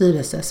Barnens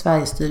styrelse,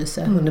 Sveriges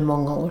styrelse under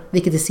många år.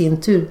 Vilket i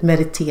sin tur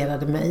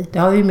meriterade mig. Det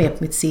har jag ju med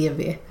på mitt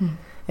CV.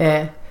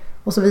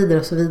 Och så vidare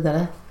och så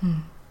vidare.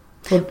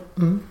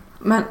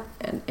 Men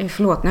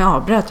förlåt, nu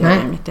avbröt jag dig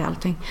mitt i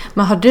allting.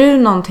 Men har du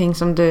någonting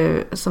som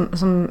du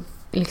som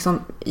liksom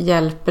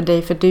hjälper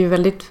dig, för du är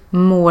väldigt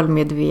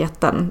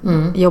målmedveten.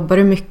 Jobbar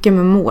du mycket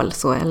med mål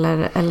så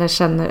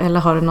eller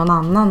har du någon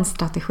annan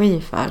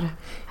strategi för?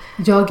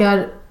 Jag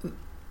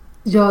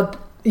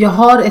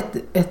har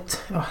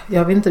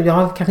jag vet inte, jag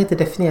har kanske inte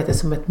definierat det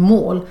som ett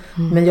mål,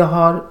 men jag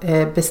har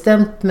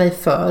bestämt mig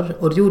för,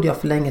 och det gjorde jag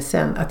för länge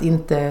sedan,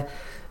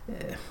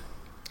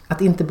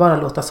 att inte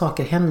bara låta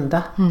saker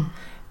hända.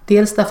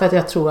 Dels därför att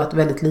jag tror att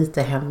väldigt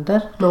lite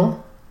händer då.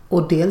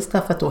 Och dels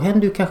därför att då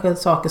händer ju kanske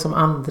saker som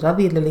andra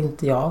vill eller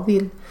inte jag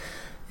vill.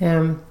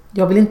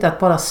 Jag vill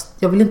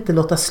inte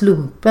låta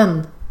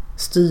slumpen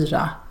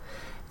styra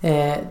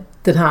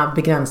den här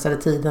begränsade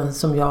tiden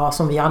som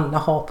vi alla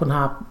har på den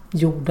här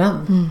jorden.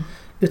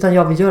 Utan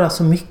jag vill göra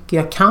så mycket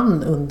jag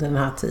kan under den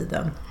här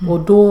tiden. Och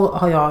då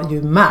har jag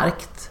ju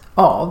märkt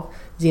av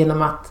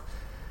genom att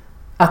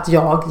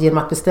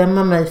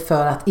bestämma mig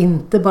för att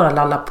inte bara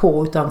lalla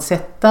på utan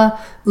sätta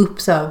upp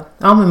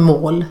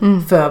mål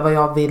för vad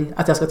jag vill,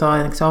 att jag ska ta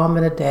en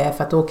examen i det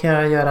för att då kan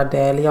jag göra det,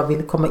 eller jag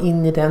vill komma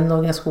in i den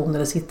organisationen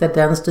eller sitta i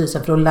den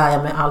styrelsen för att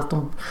lära mig allt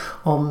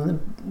om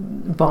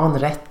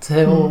barnrätt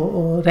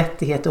och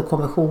rättigheter och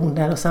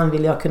konventioner, och sen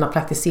vill jag kunna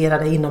praktisera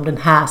det inom den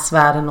här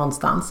sfären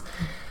någonstans.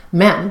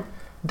 Men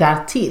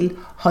därtill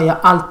har jag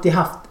alltid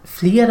haft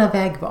flera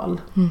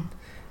vägval.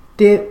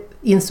 Det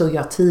insåg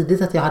jag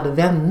tidigt, att jag hade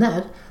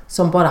vänner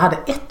som bara hade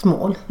ett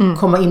mål.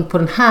 Komma in på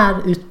den här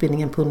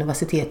utbildningen på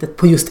universitetet,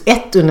 på just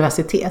ett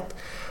universitet.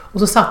 Och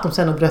så satt de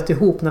sen och bröt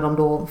ihop när de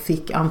då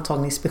fick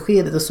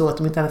antagningsbeskedet och så att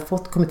de inte hade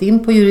kommit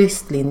in på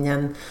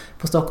juristlinjen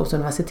på Stockholms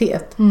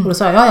universitet. Och då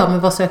sa jag, men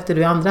vad sökte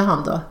du i andra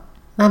hand då?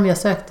 Nej, men jag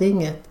sökte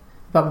inget.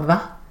 Jag bara, va?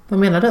 Vad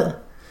menar du?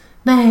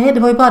 Nej, det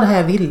var ju bara det här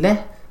jag ville.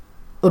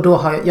 Och då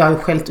har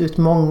jag skällt ut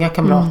många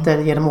kamrater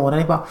genom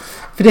åren.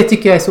 För det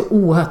tycker jag är så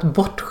oerhört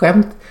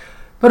bortskämt.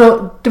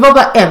 Det var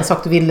bara en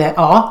sak du ville,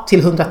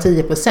 till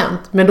 110%.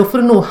 Men då får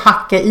du nog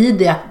hacka i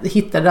det, att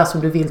hitta det där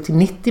som du vill till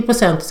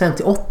 90%, och sen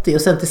till 80%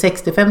 och sen till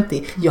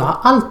 60-50%. Jag har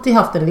alltid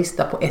haft en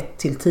lista på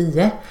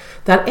 1-10.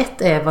 Där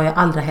 1 är vad jag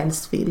allra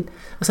helst vill.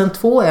 Och sen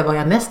 2 är vad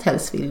jag näst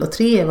helst vill. Och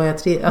 3 är vad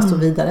jag alltså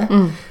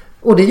vidare.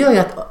 Och det gör ju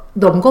att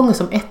de gånger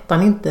som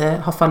 1:an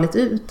inte har fallit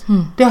ut.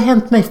 Det har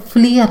hänt mig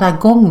flera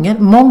gånger,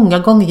 många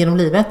gånger genom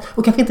livet.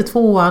 Och kanske inte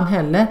 2:an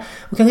heller.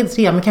 Och kanske inte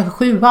 3:an, men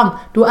kanske 7:an.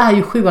 Då är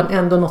ju 7:an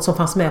ändå något som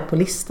fanns med på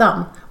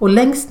listan. Och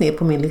längst ner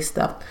på min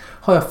lista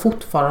har jag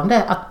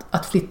fortfarande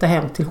att flytta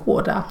hem till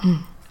Hårda.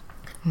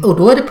 Och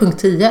då är det punkt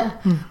 10.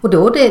 Och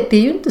då det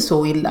är ju inte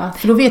så illa.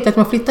 För då vet jag att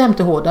man flyttar hem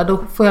till Hårda, då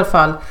får jag i alla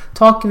fall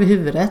tak över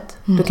huvudet.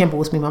 Då kan jag bo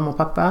hos min mamma och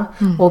pappa.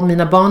 Och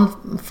mina barn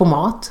får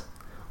mat.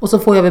 Och så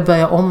får jag väl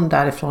börja om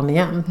därifrån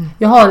igen.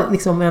 Jag har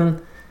liksom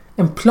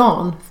en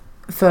plan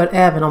för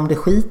även om det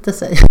skiter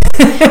sig.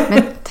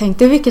 Men tänk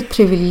dig vilket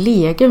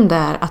privilegium det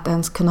är att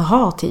ens kunna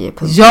ha 10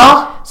 punkter.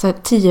 Ja! Så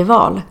 10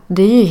 val,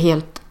 det är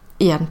ju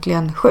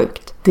egentligen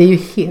sjukt. Det är ju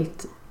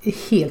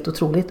helt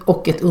otroligt.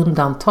 Och ett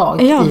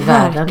undantag i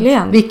världen.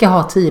 Verkligen. Vilka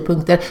har 10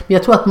 punkter. Men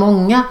jag tror att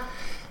många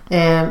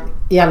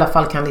i alla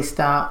fall kan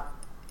lista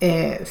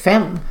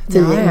 5,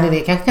 10. Men vi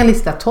kanske kan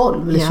lista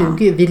 12 eller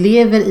 20. Vi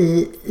lever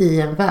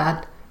i en värld.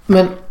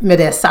 Men med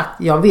det sagt,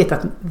 jag vet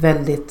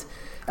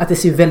att det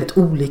ser väldigt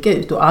olika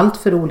ut, och allt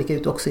för olika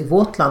ut också i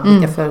vårt land,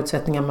 vilka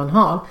förutsättningar man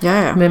har.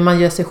 Men man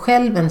gör sig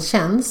själv en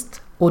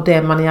tjänst och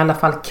det man i alla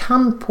fall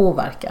kan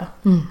påverka.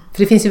 För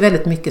det finns ju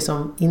väldigt mycket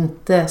som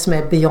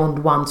är beyond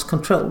one's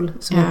control,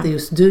 som inte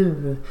just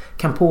du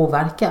kan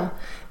påverka.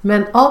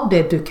 Men av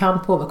det du kan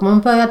påverka, om man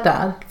börjar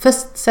där,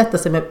 först sätta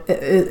sig med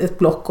ett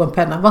block och en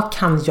penna, vad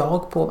kan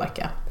jag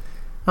påverka?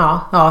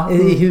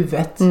 I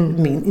huvudet,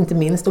 inte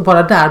minst, och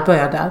bara där,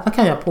 börja där, vad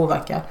kan jag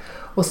påverka?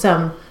 Och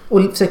sen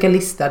försöka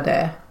lista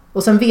det.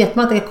 Och sen vet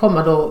man att det kan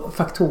komma då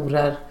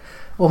faktorer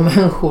och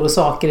människor och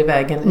saker i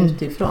vägen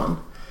utifrån.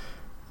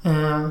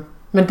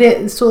 Men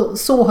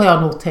så har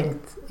jag nog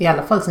tänkt i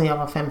alla fall sedan jag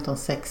var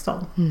 15-16.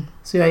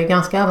 Så jag är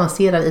ganska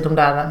avancerad i de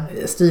där,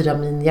 styra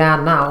min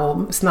hjärna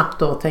och snabbt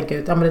då tänka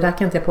ut, men det där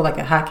kan inte jag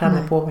påverka, här kan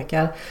jag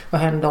påverka,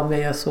 vad händer om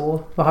jag gör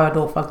så, vad har jag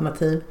då för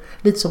alternativ?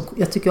 Lite som,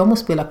 jag tycker om att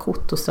spela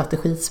kort och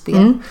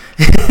strategispel.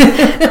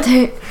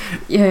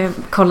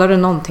 Kollar du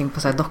någonting på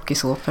så här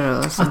dokusåpor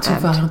och sånt där?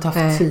 Jag har inte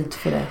haft tid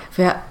för det.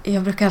 För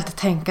jag brukar alltid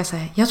tänka så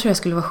här, jag tror jag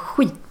skulle vara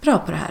skitbra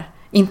på det här.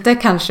 Inte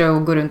kanske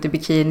att gå runt i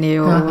bikini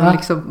och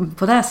liksom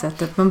på det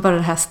sättet, men bara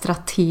det här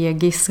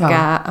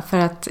strategiska, för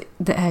att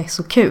det är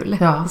så kul.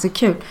 Det är så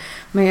kul.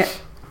 Men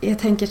jag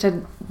tänker så här,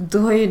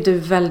 då är ju du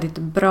väldigt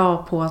bra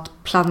på att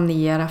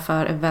planera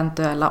för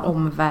eventuella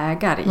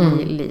omvägar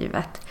i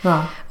livet.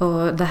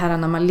 Och det här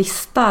när man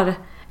listar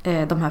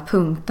de här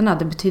punkterna,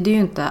 det betyder ju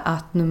inte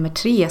att nummer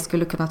 3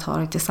 skulle kunna ta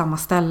dig till samma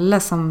ställe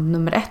som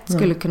nummer 1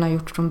 skulle kunna ha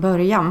gjort från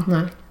början.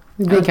 Nej.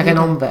 Det blir kanske en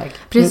omväg.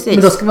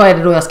 Precis. Men vad är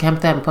det då jag ska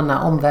hämta hem på den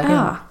här omvägen?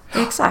 Ja,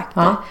 exakt.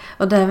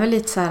 Och det är väl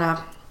lite så här,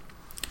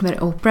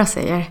 vad Oprah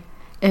säger,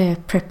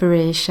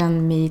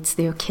 preparation meets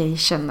the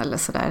occasion eller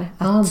sådär.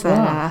 Att så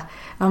här,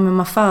 men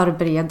man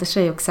förbereder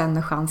sig och sen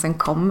när chansen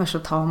kommer så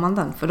tar man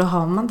den. För då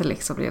har man det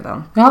liksom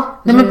redan.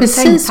 Men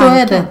precis så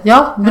är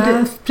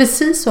det.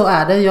 Precis så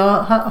är det. Jag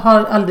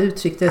har aldrig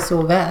uttryckt det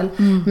så väl.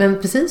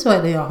 Men precis så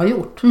är det jag har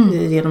gjort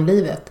genom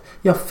livet.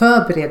 Jag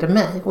förbereder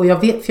mig och jag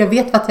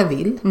vet vad jag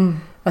vill.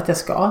 Att jag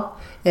ska.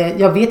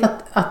 Jag vet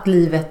att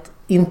livet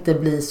inte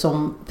blir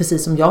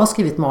precis som jag har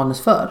skrivit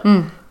manus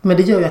för. Men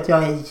det gör ju att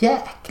jag är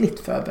jäkligt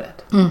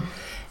förberedd.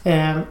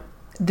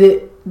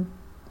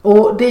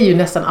 Och det är ju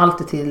nästan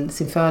alltid till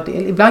sin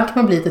fördel. Ibland kan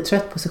man bli lite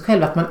trött på sig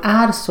själv att man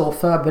är så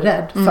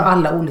förberedd för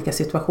alla olika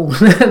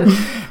situationer.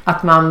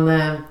 Att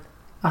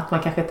man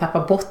kanske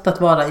tappar bort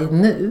att vara i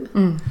nu.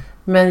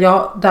 Men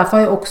därför har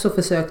jag också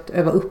försökt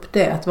öva upp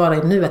det, att vara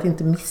i nu, att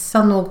inte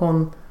missa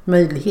någon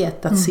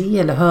möjlighet att se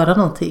eller höra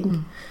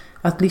någonting.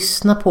 Att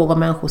lyssna på vad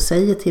människor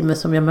säger till mig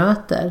som jag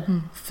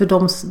möter. För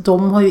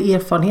de har ju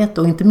erfarenhet,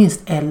 och inte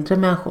minst äldre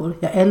människor.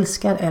 Jag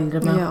älskar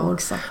äldre människor.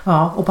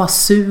 Och bara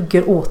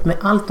suger åt mig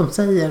allt de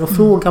säger och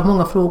frågar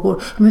många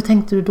frågor. Men hur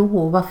tänkte du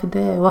då? Varför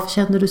det? Varför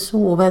kände du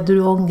så? Vad är det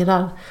du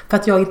ångrar? För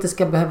att jag inte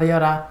ska behöva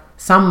göra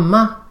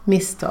samma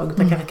misstag.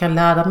 Utan kanske kan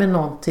lära mig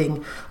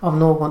någonting av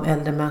någon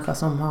äldre människa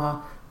som har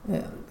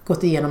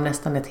gått igenom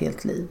nästan ett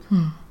helt liv.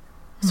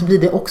 Så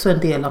blir det också en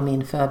del av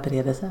min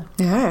förberedelse.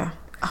 Ja,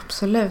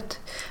 absolut.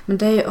 Men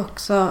det är ju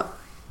också,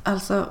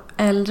 alltså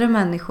äldre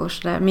människor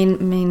så där,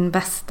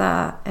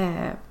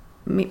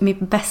 mitt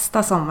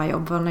bästa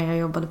sommarjobb var när jag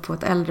jobbade på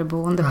ett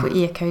äldreboende på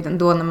Ekhöjden,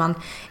 då när man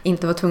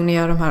inte var tvungen att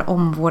göra de här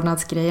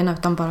omvårdnadsgrejerna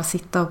utan bara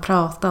sitta och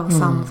prata och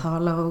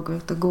samtala och gå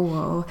ut och gå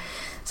och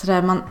så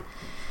där.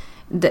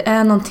 Det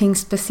är någonting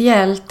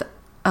speciellt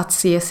att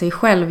se sig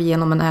själv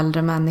genom en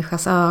äldre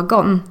människas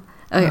ögon.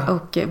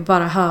 Och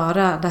bara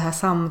höra det här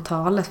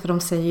samtalet, för de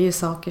säger ju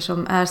saker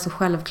som är så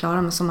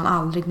självklara men som man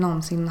aldrig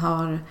någonsin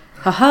har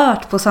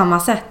hört på samma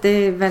sätt. Det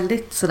är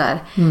väldigt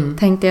sådär.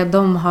 Tänkte jag,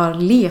 de har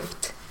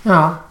levt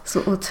så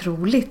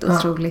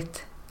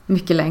otroligt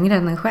mycket längre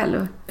än en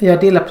själv. Jag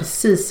delar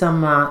precis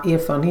samma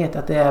erfarenhet,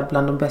 att det är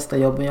bland de bästa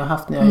jobben jag har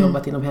haft när jag har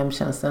jobbat inom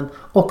hemtjänsten.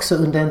 Också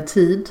under en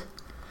tid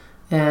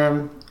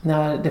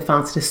när det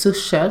fanns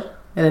resurser,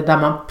 eller där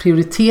man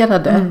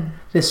prioriterade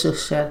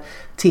resurser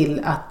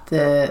till att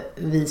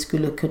vi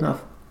skulle kunna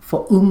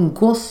få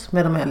umgås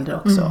med de äldre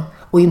också.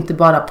 Och inte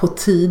bara på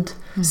tid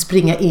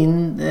springa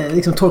in,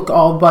 liksom torka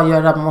av, bara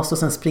göra det man måste och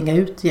sen springa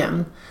ut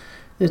igen.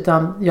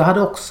 Utan jag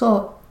hade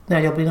också, när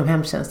jag jobbade inom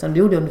hemtjänsten, det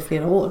gjorde jag under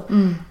flera år,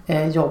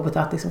 jobbet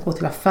att liksom gå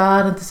till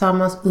affären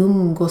tillsammans,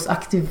 umgås,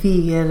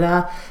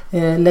 aktivera,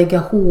 lägga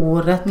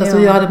håret. Alltså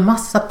jag hade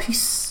massa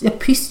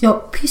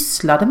jag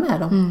pysslade med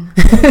dem.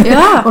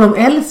 Och de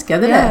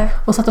älskade det.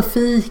 Och satt och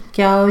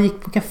fika och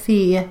gick på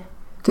café.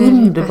 Det är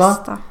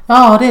underbart.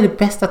 Ja, det är det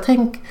bästa.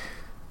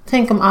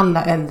 Tänk om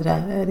alla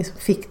äldre liksom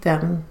fick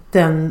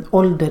den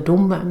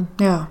ålderdomen.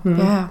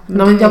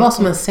 Jag var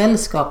som en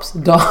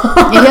sällskapsdag.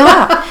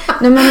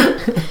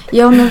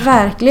 Men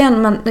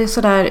verkligen. Men det är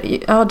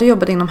sådär, du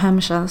jobbade inom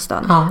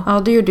hemtjänsten.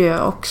 Ja, det gjorde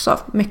jag också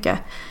mycket.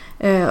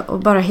 Och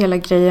bara hela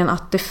grejen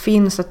att det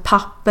finns ett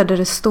papper där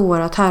det står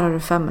att här har du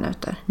 5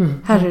 minuter.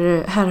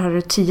 Här har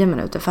du 10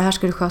 minuter. För här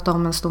ska du sköta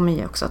om en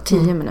stomi också.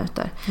 10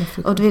 minuter.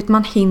 Och du vet,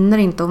 man hinner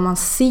inte, och man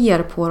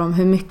ser på dem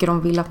hur mycket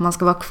de vill att man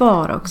ska vara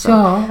kvar också.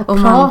 Ja, och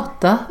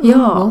prata.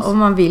 Och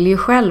man vill ju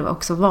själv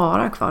också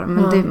vara kvar.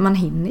 Men man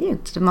hinner ju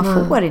inte.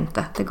 Man får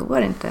inte. Det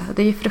går inte.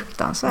 Det är ju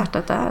fruktansvärt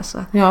att det är så.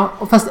 Ja,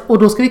 och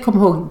då ska vi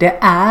komma ihåg, det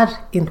är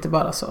inte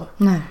bara så.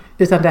 Nej.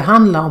 Utan det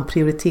handlar om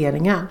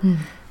prioriteringar.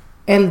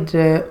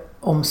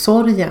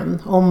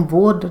 Äldreomsorgen,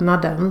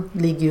 omvårdnaden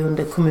ligger ju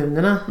under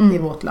kommunerna i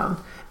vårt land.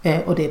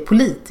 Och det är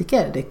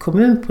politiker, det är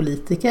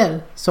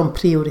kommunpolitiker som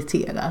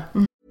prioriterar.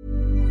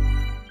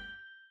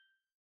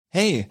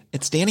 Hey,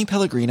 it's Danny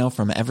Pellegrino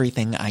from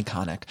Everything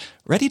Iconic.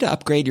 Ready to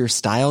upgrade your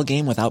style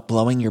game without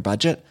blowing your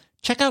budget?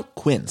 Check out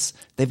Quince.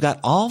 They've got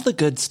all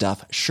the good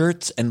stuff,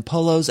 shirts and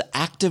polos,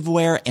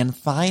 activewear and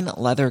fine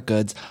leather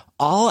goods,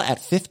 all at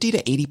 50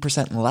 to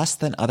 80% less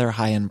than other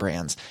high-end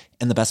brands.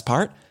 And the best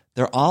part?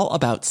 They're all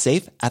about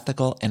safe,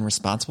 ethical, and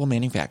responsible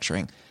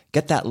manufacturing.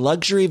 Get that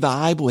luxury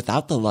vibe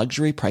without the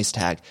luxury price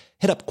tag.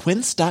 Hit up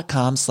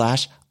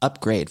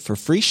quince.com/upgrade for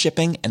free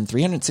shipping and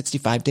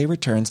 365-day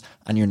returns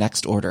on your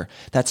next order.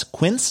 That's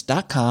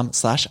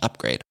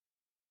quince.com/upgrade.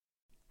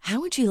 How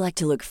would you like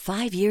to look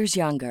 5 years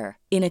younger?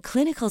 In a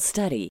clinical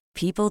study,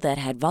 people that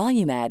had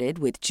volume added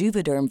with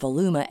Juvederm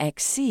Voluma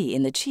XC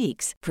in the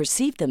cheeks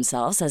perceived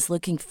themselves as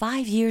looking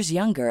 5 years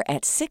younger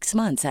at 6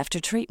 months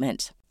after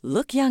treatment.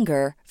 Look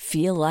younger,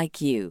 feel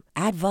like you.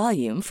 Add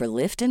volume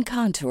for lift and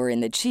contour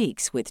in the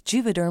cheeks with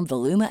Juvederm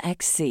Voluma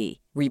XC.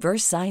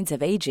 Reverse signs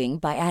of aging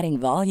by adding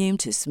volume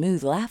to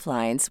smooth laugh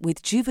lines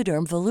with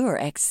Juvederm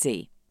Volure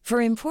XC.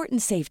 For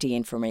important safety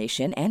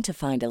information and to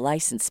find a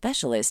licensed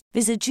specialist,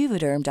 visit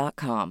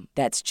Juvederm.com.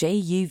 That's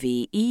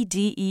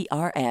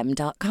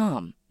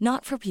JUVEDERM.com.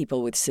 Not for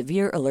people with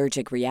severe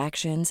allergic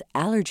reactions,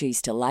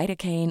 allergies to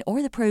lidocaine,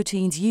 or the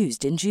proteins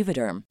used in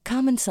Juvederm.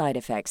 Common side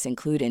effects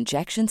include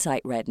injection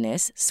site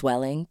redness,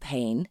 swelling,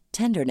 pain,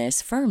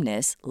 tenderness,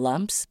 firmness,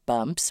 lumps,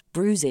 bumps,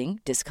 bruising,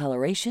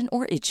 discoloration,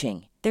 or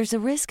itching. There's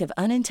a risk of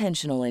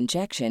unintentional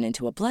injection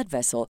into a blood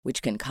vessel,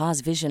 which can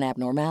cause vision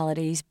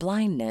abnormalities,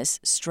 blindness,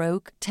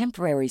 stroke,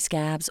 temporary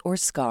scabs, or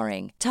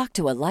scarring. Talk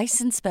to a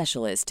licensed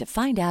specialist to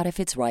find out if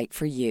it's right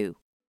for you.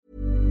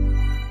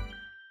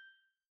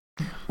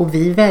 Och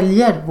vi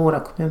väljer våra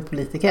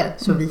kommunpolitiker,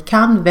 så vi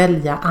kan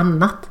välja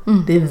annat.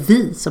 Det är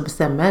vi som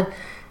bestämmer.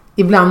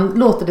 Ibland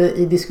låter det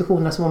i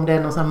diskussioner som om det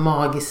är någon sån här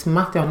magisk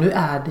makt. Ja, nu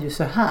är det ju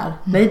så här.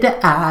 Nej, det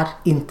är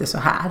inte så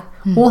här.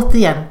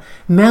 Återigen,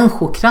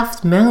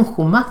 människokraft,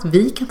 människomakt.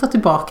 Vi kan ta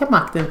tillbaka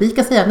makten. Vi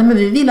kan säga, nej men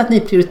vi vill att ni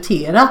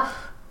prioriterar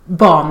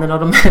barnen och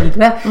de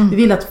äldre. Vi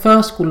vill att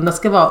förskolorna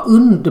ska vara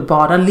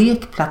underbara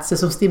lekplatser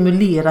som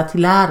stimulerar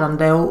till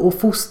lärande och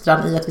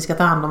fostran i att vi ska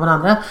ta hand om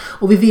varandra.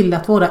 Och vi vill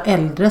att våra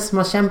äldre som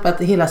har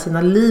kämpat hela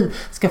sina liv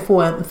ska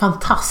få en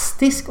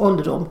fantastisk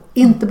ålderdom.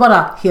 Inte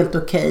bara helt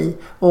okej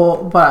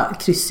och bara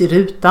kryss i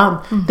rutan.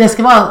 Det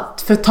ska vara,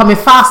 för ta med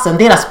fasen,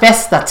 deras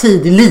bästa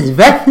tid i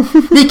livet.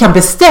 Vi kan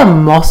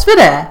bestämma oss för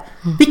det.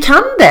 Vi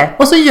kan det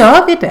och så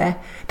gör vi det.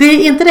 Det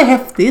är inte det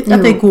häftigt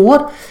att det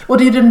går. Och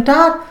det är ju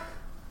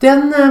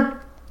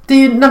det är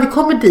ju när vi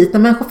kommer dit, när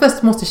människor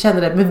först måste känna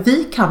det, men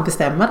vi kan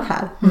bestämma det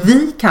här.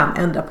 Vi kan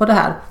ändra på det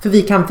här, för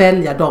vi kan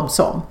välja dem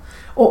som.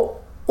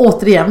 Och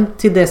återigen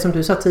till det som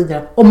du sa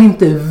tidigare, om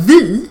inte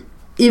vi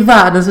i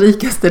världens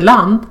rikaste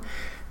land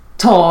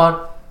tar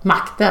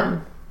makten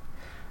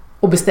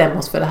och bestämmer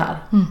oss för det här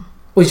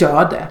och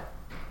gör det,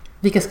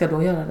 vilka ska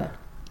då göra det?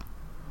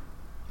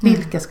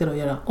 Vilka ska då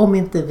göra? Om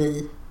inte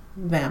vi,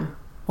 vem?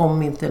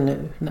 Om inte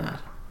nu, när?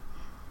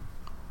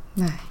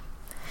 Nej.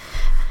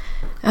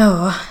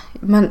 Ja,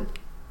 men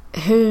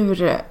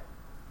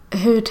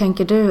hur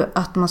tänker du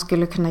att man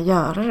skulle kunna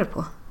göra det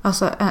på?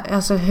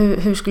 Alltså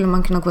hur skulle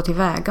man kunna gå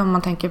tillväga om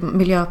man tänker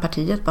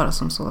Miljöpartiet bara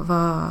som så?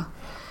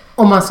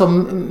 Om man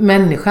som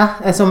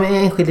människa, som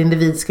enskild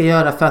individ ska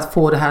göra för att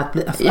få det här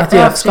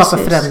att skapa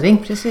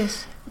förändring.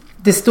 Precis.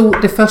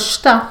 Det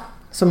första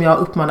som jag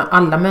uppmanar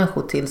alla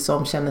människor till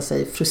som känner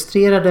sig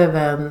frustrerade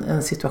över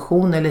en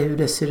situation eller hur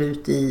det ser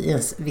ut i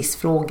en viss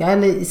fråga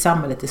eller i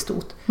samhället i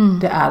stort.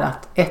 Det är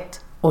att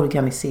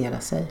organisera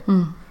sig.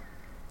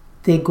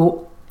 Det går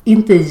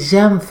inte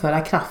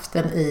jämföra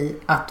kraften i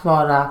att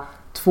vara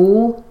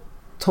 2,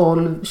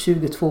 12,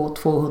 22,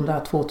 200,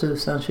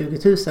 2000,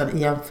 20 000 i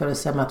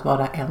jämförelse med att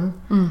vara en.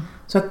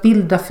 Så att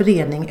bilda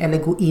förening eller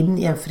gå in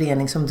i en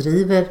förening som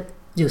driver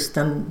just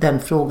den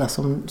fråga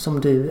som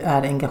du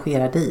är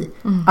engagerad i.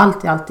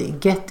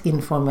 Alltid get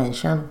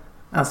information.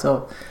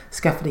 Alltså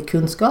skaffa dig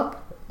kunskap,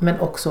 men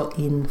också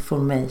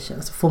information.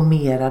 Alltså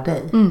formera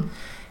dig.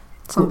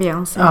 Som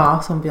Beyoncé.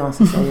 Ja, som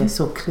Beyoncé säger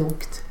så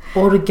klokt.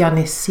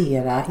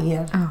 Organisera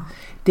er.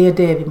 Det är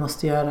det vi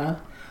måste göra.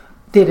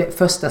 Det är det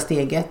första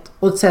steget.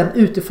 Och sen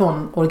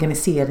utifrån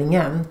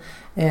organiseringen,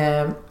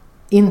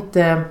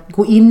 inte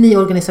gå in i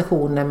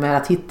organisationen med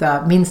att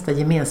hitta minsta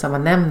gemensamma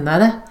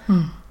nämnare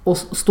och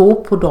stå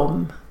på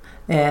dem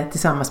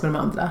tillsammans med de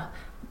andra.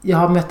 Jag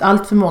har mött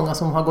allt för många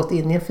som har gått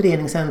in i en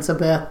förening sen så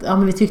börjat,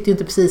 men vi tyckte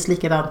inte precis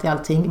likadant i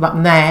allting.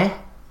 Nej,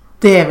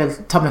 det är väl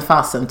ta med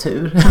fasen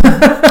tur.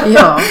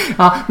 Ja,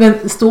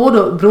 men stå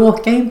då,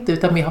 bråka inte,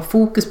 utan vi har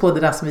fokus på det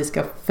där som vi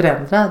ska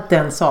förändra,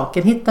 den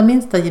saken. Hitta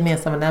minsta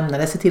gemensamma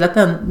nämnare. Se till att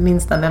den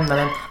minsta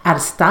nämnaren är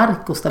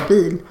stark och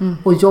stabil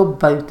och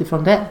jobba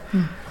utifrån det.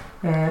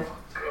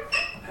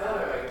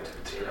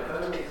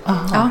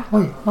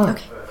 Oj. Okay.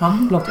 Ja,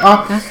 förlåt.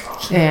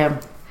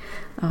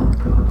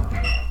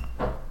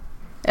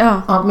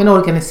 Ja, men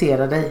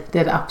organisera dig. Det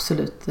är det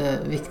absolut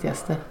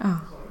viktigaste. Ja.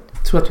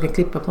 Tror att du kan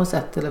klippa på något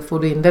sätt eller får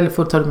du in det eller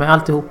får du ta det med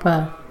alltihopa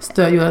här?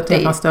 Gör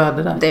att man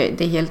stöder där.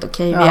 Det är helt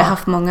okej. Ja. Vi har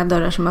haft många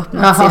dörrar som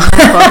öppnats i den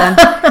här podden.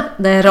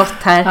 Det är rått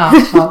här.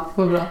 Ja,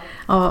 vad bra.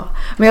 Ja,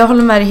 men jag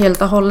håller med dig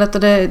helt och hållet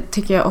och det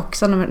tycker jag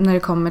också när det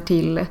kommer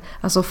till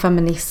alltså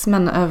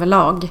feminismen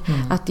överlag.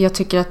 Att jag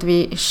tycker att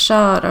vi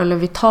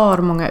tar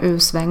många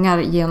usvängar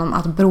genom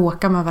att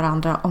bråka med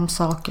varandra om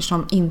saker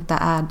som inte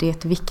är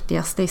det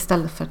viktigaste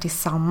istället för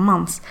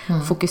tillsammans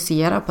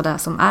fokusera på det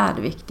som är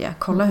det viktiga.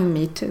 Kolla hur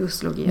MeToo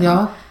slog igenom.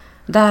 Ja.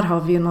 Där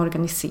har vi en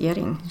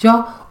organisering.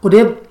 Ja, och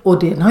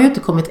den har ju inte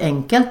kommit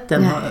enkelt.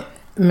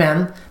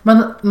 Men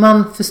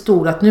man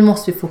förstår att nu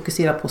måste vi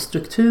fokusera på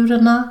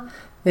strukturerna.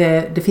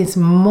 Det finns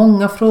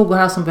många frågor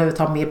här som behöver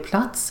ta mer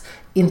plats.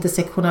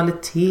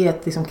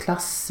 Intersektionalitet, liksom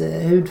klass,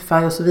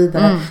 hudfärg och så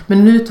vidare.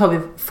 Men nu tar vi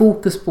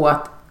fokus på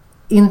att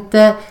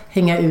inte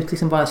hänga ut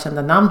liksom bara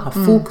kända namn. Ha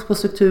fokus på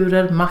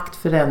strukturer,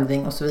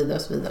 maktförändring och så vidare.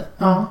 Och så vidare.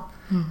 Ja.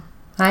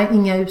 Nej,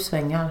 inga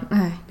utsvängar.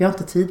 Nej. Vi har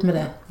inte tid med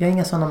det. Vi har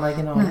inga sådana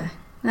marginaler.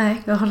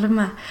 Nej, jag håller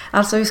med.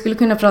 Alltså vi skulle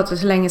kunna prata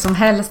så länge som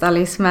helst,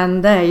 Alice,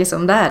 men det är ju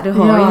som det är. Du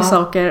har ju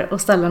saker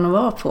och ställen att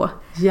vara på.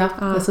 Ja,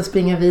 jag ska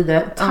springa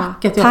vidare.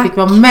 Tack att jag fick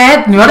vara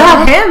med. Nu har det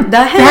här hänt. Det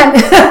har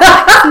hänt.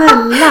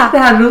 Snälla. Det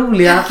här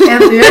roliga. Jag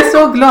är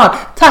så glad.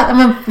 Tack,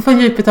 men från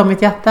djupet av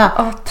mitt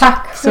hjärta.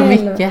 Tack så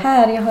mycket.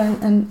 Här, jag har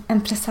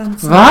en present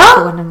som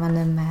får när man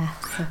är med.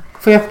 Så.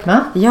 Får jag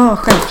öppna? Ja,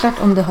 självklart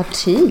om du har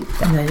tid.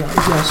 Nej,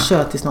 jag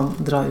kör tills någon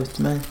drar ut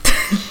mig.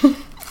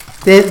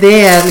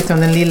 Det är liksom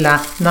den lilla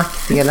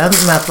nackdelen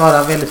med att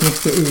vara väldigt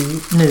mycket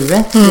i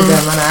nuet, i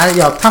där man är.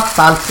 Jag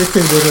tappar alltid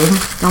tid och rum.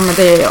 Ja, men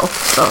det är jag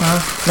också.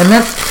 Ja. Nej,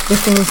 men det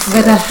finns, vad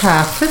är det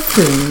här för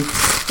fint?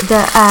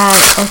 Det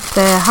är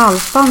ett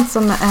halsband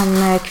som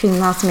en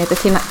kvinna som heter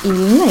Tina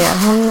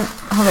Illner. Hon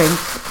har väl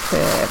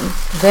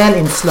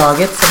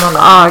välinslaget som alla.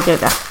 Ja, gud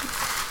ja.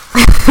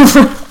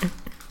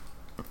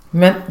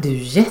 Men det är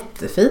ju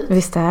jättefint.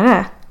 Visst är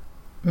det?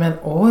 Men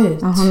oj,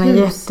 ja, hon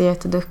är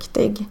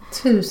jätteduktig.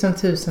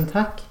 Tusen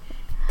tack.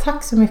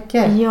 Tack så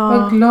mycket. Ja.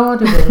 Vad glad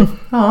du blir.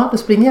 Ja, då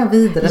springer jag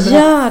vidare med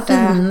Gör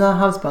det fina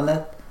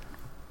halsbandet.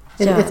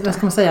 Vad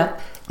ska man säga?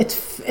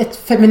 Ett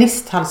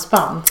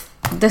feministhalsband.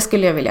 Det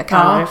skulle jag vilja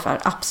kalla det för,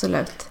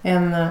 absolut.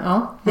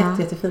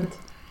 Jättefint.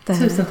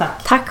 Tusen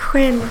tack. Tack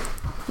själv.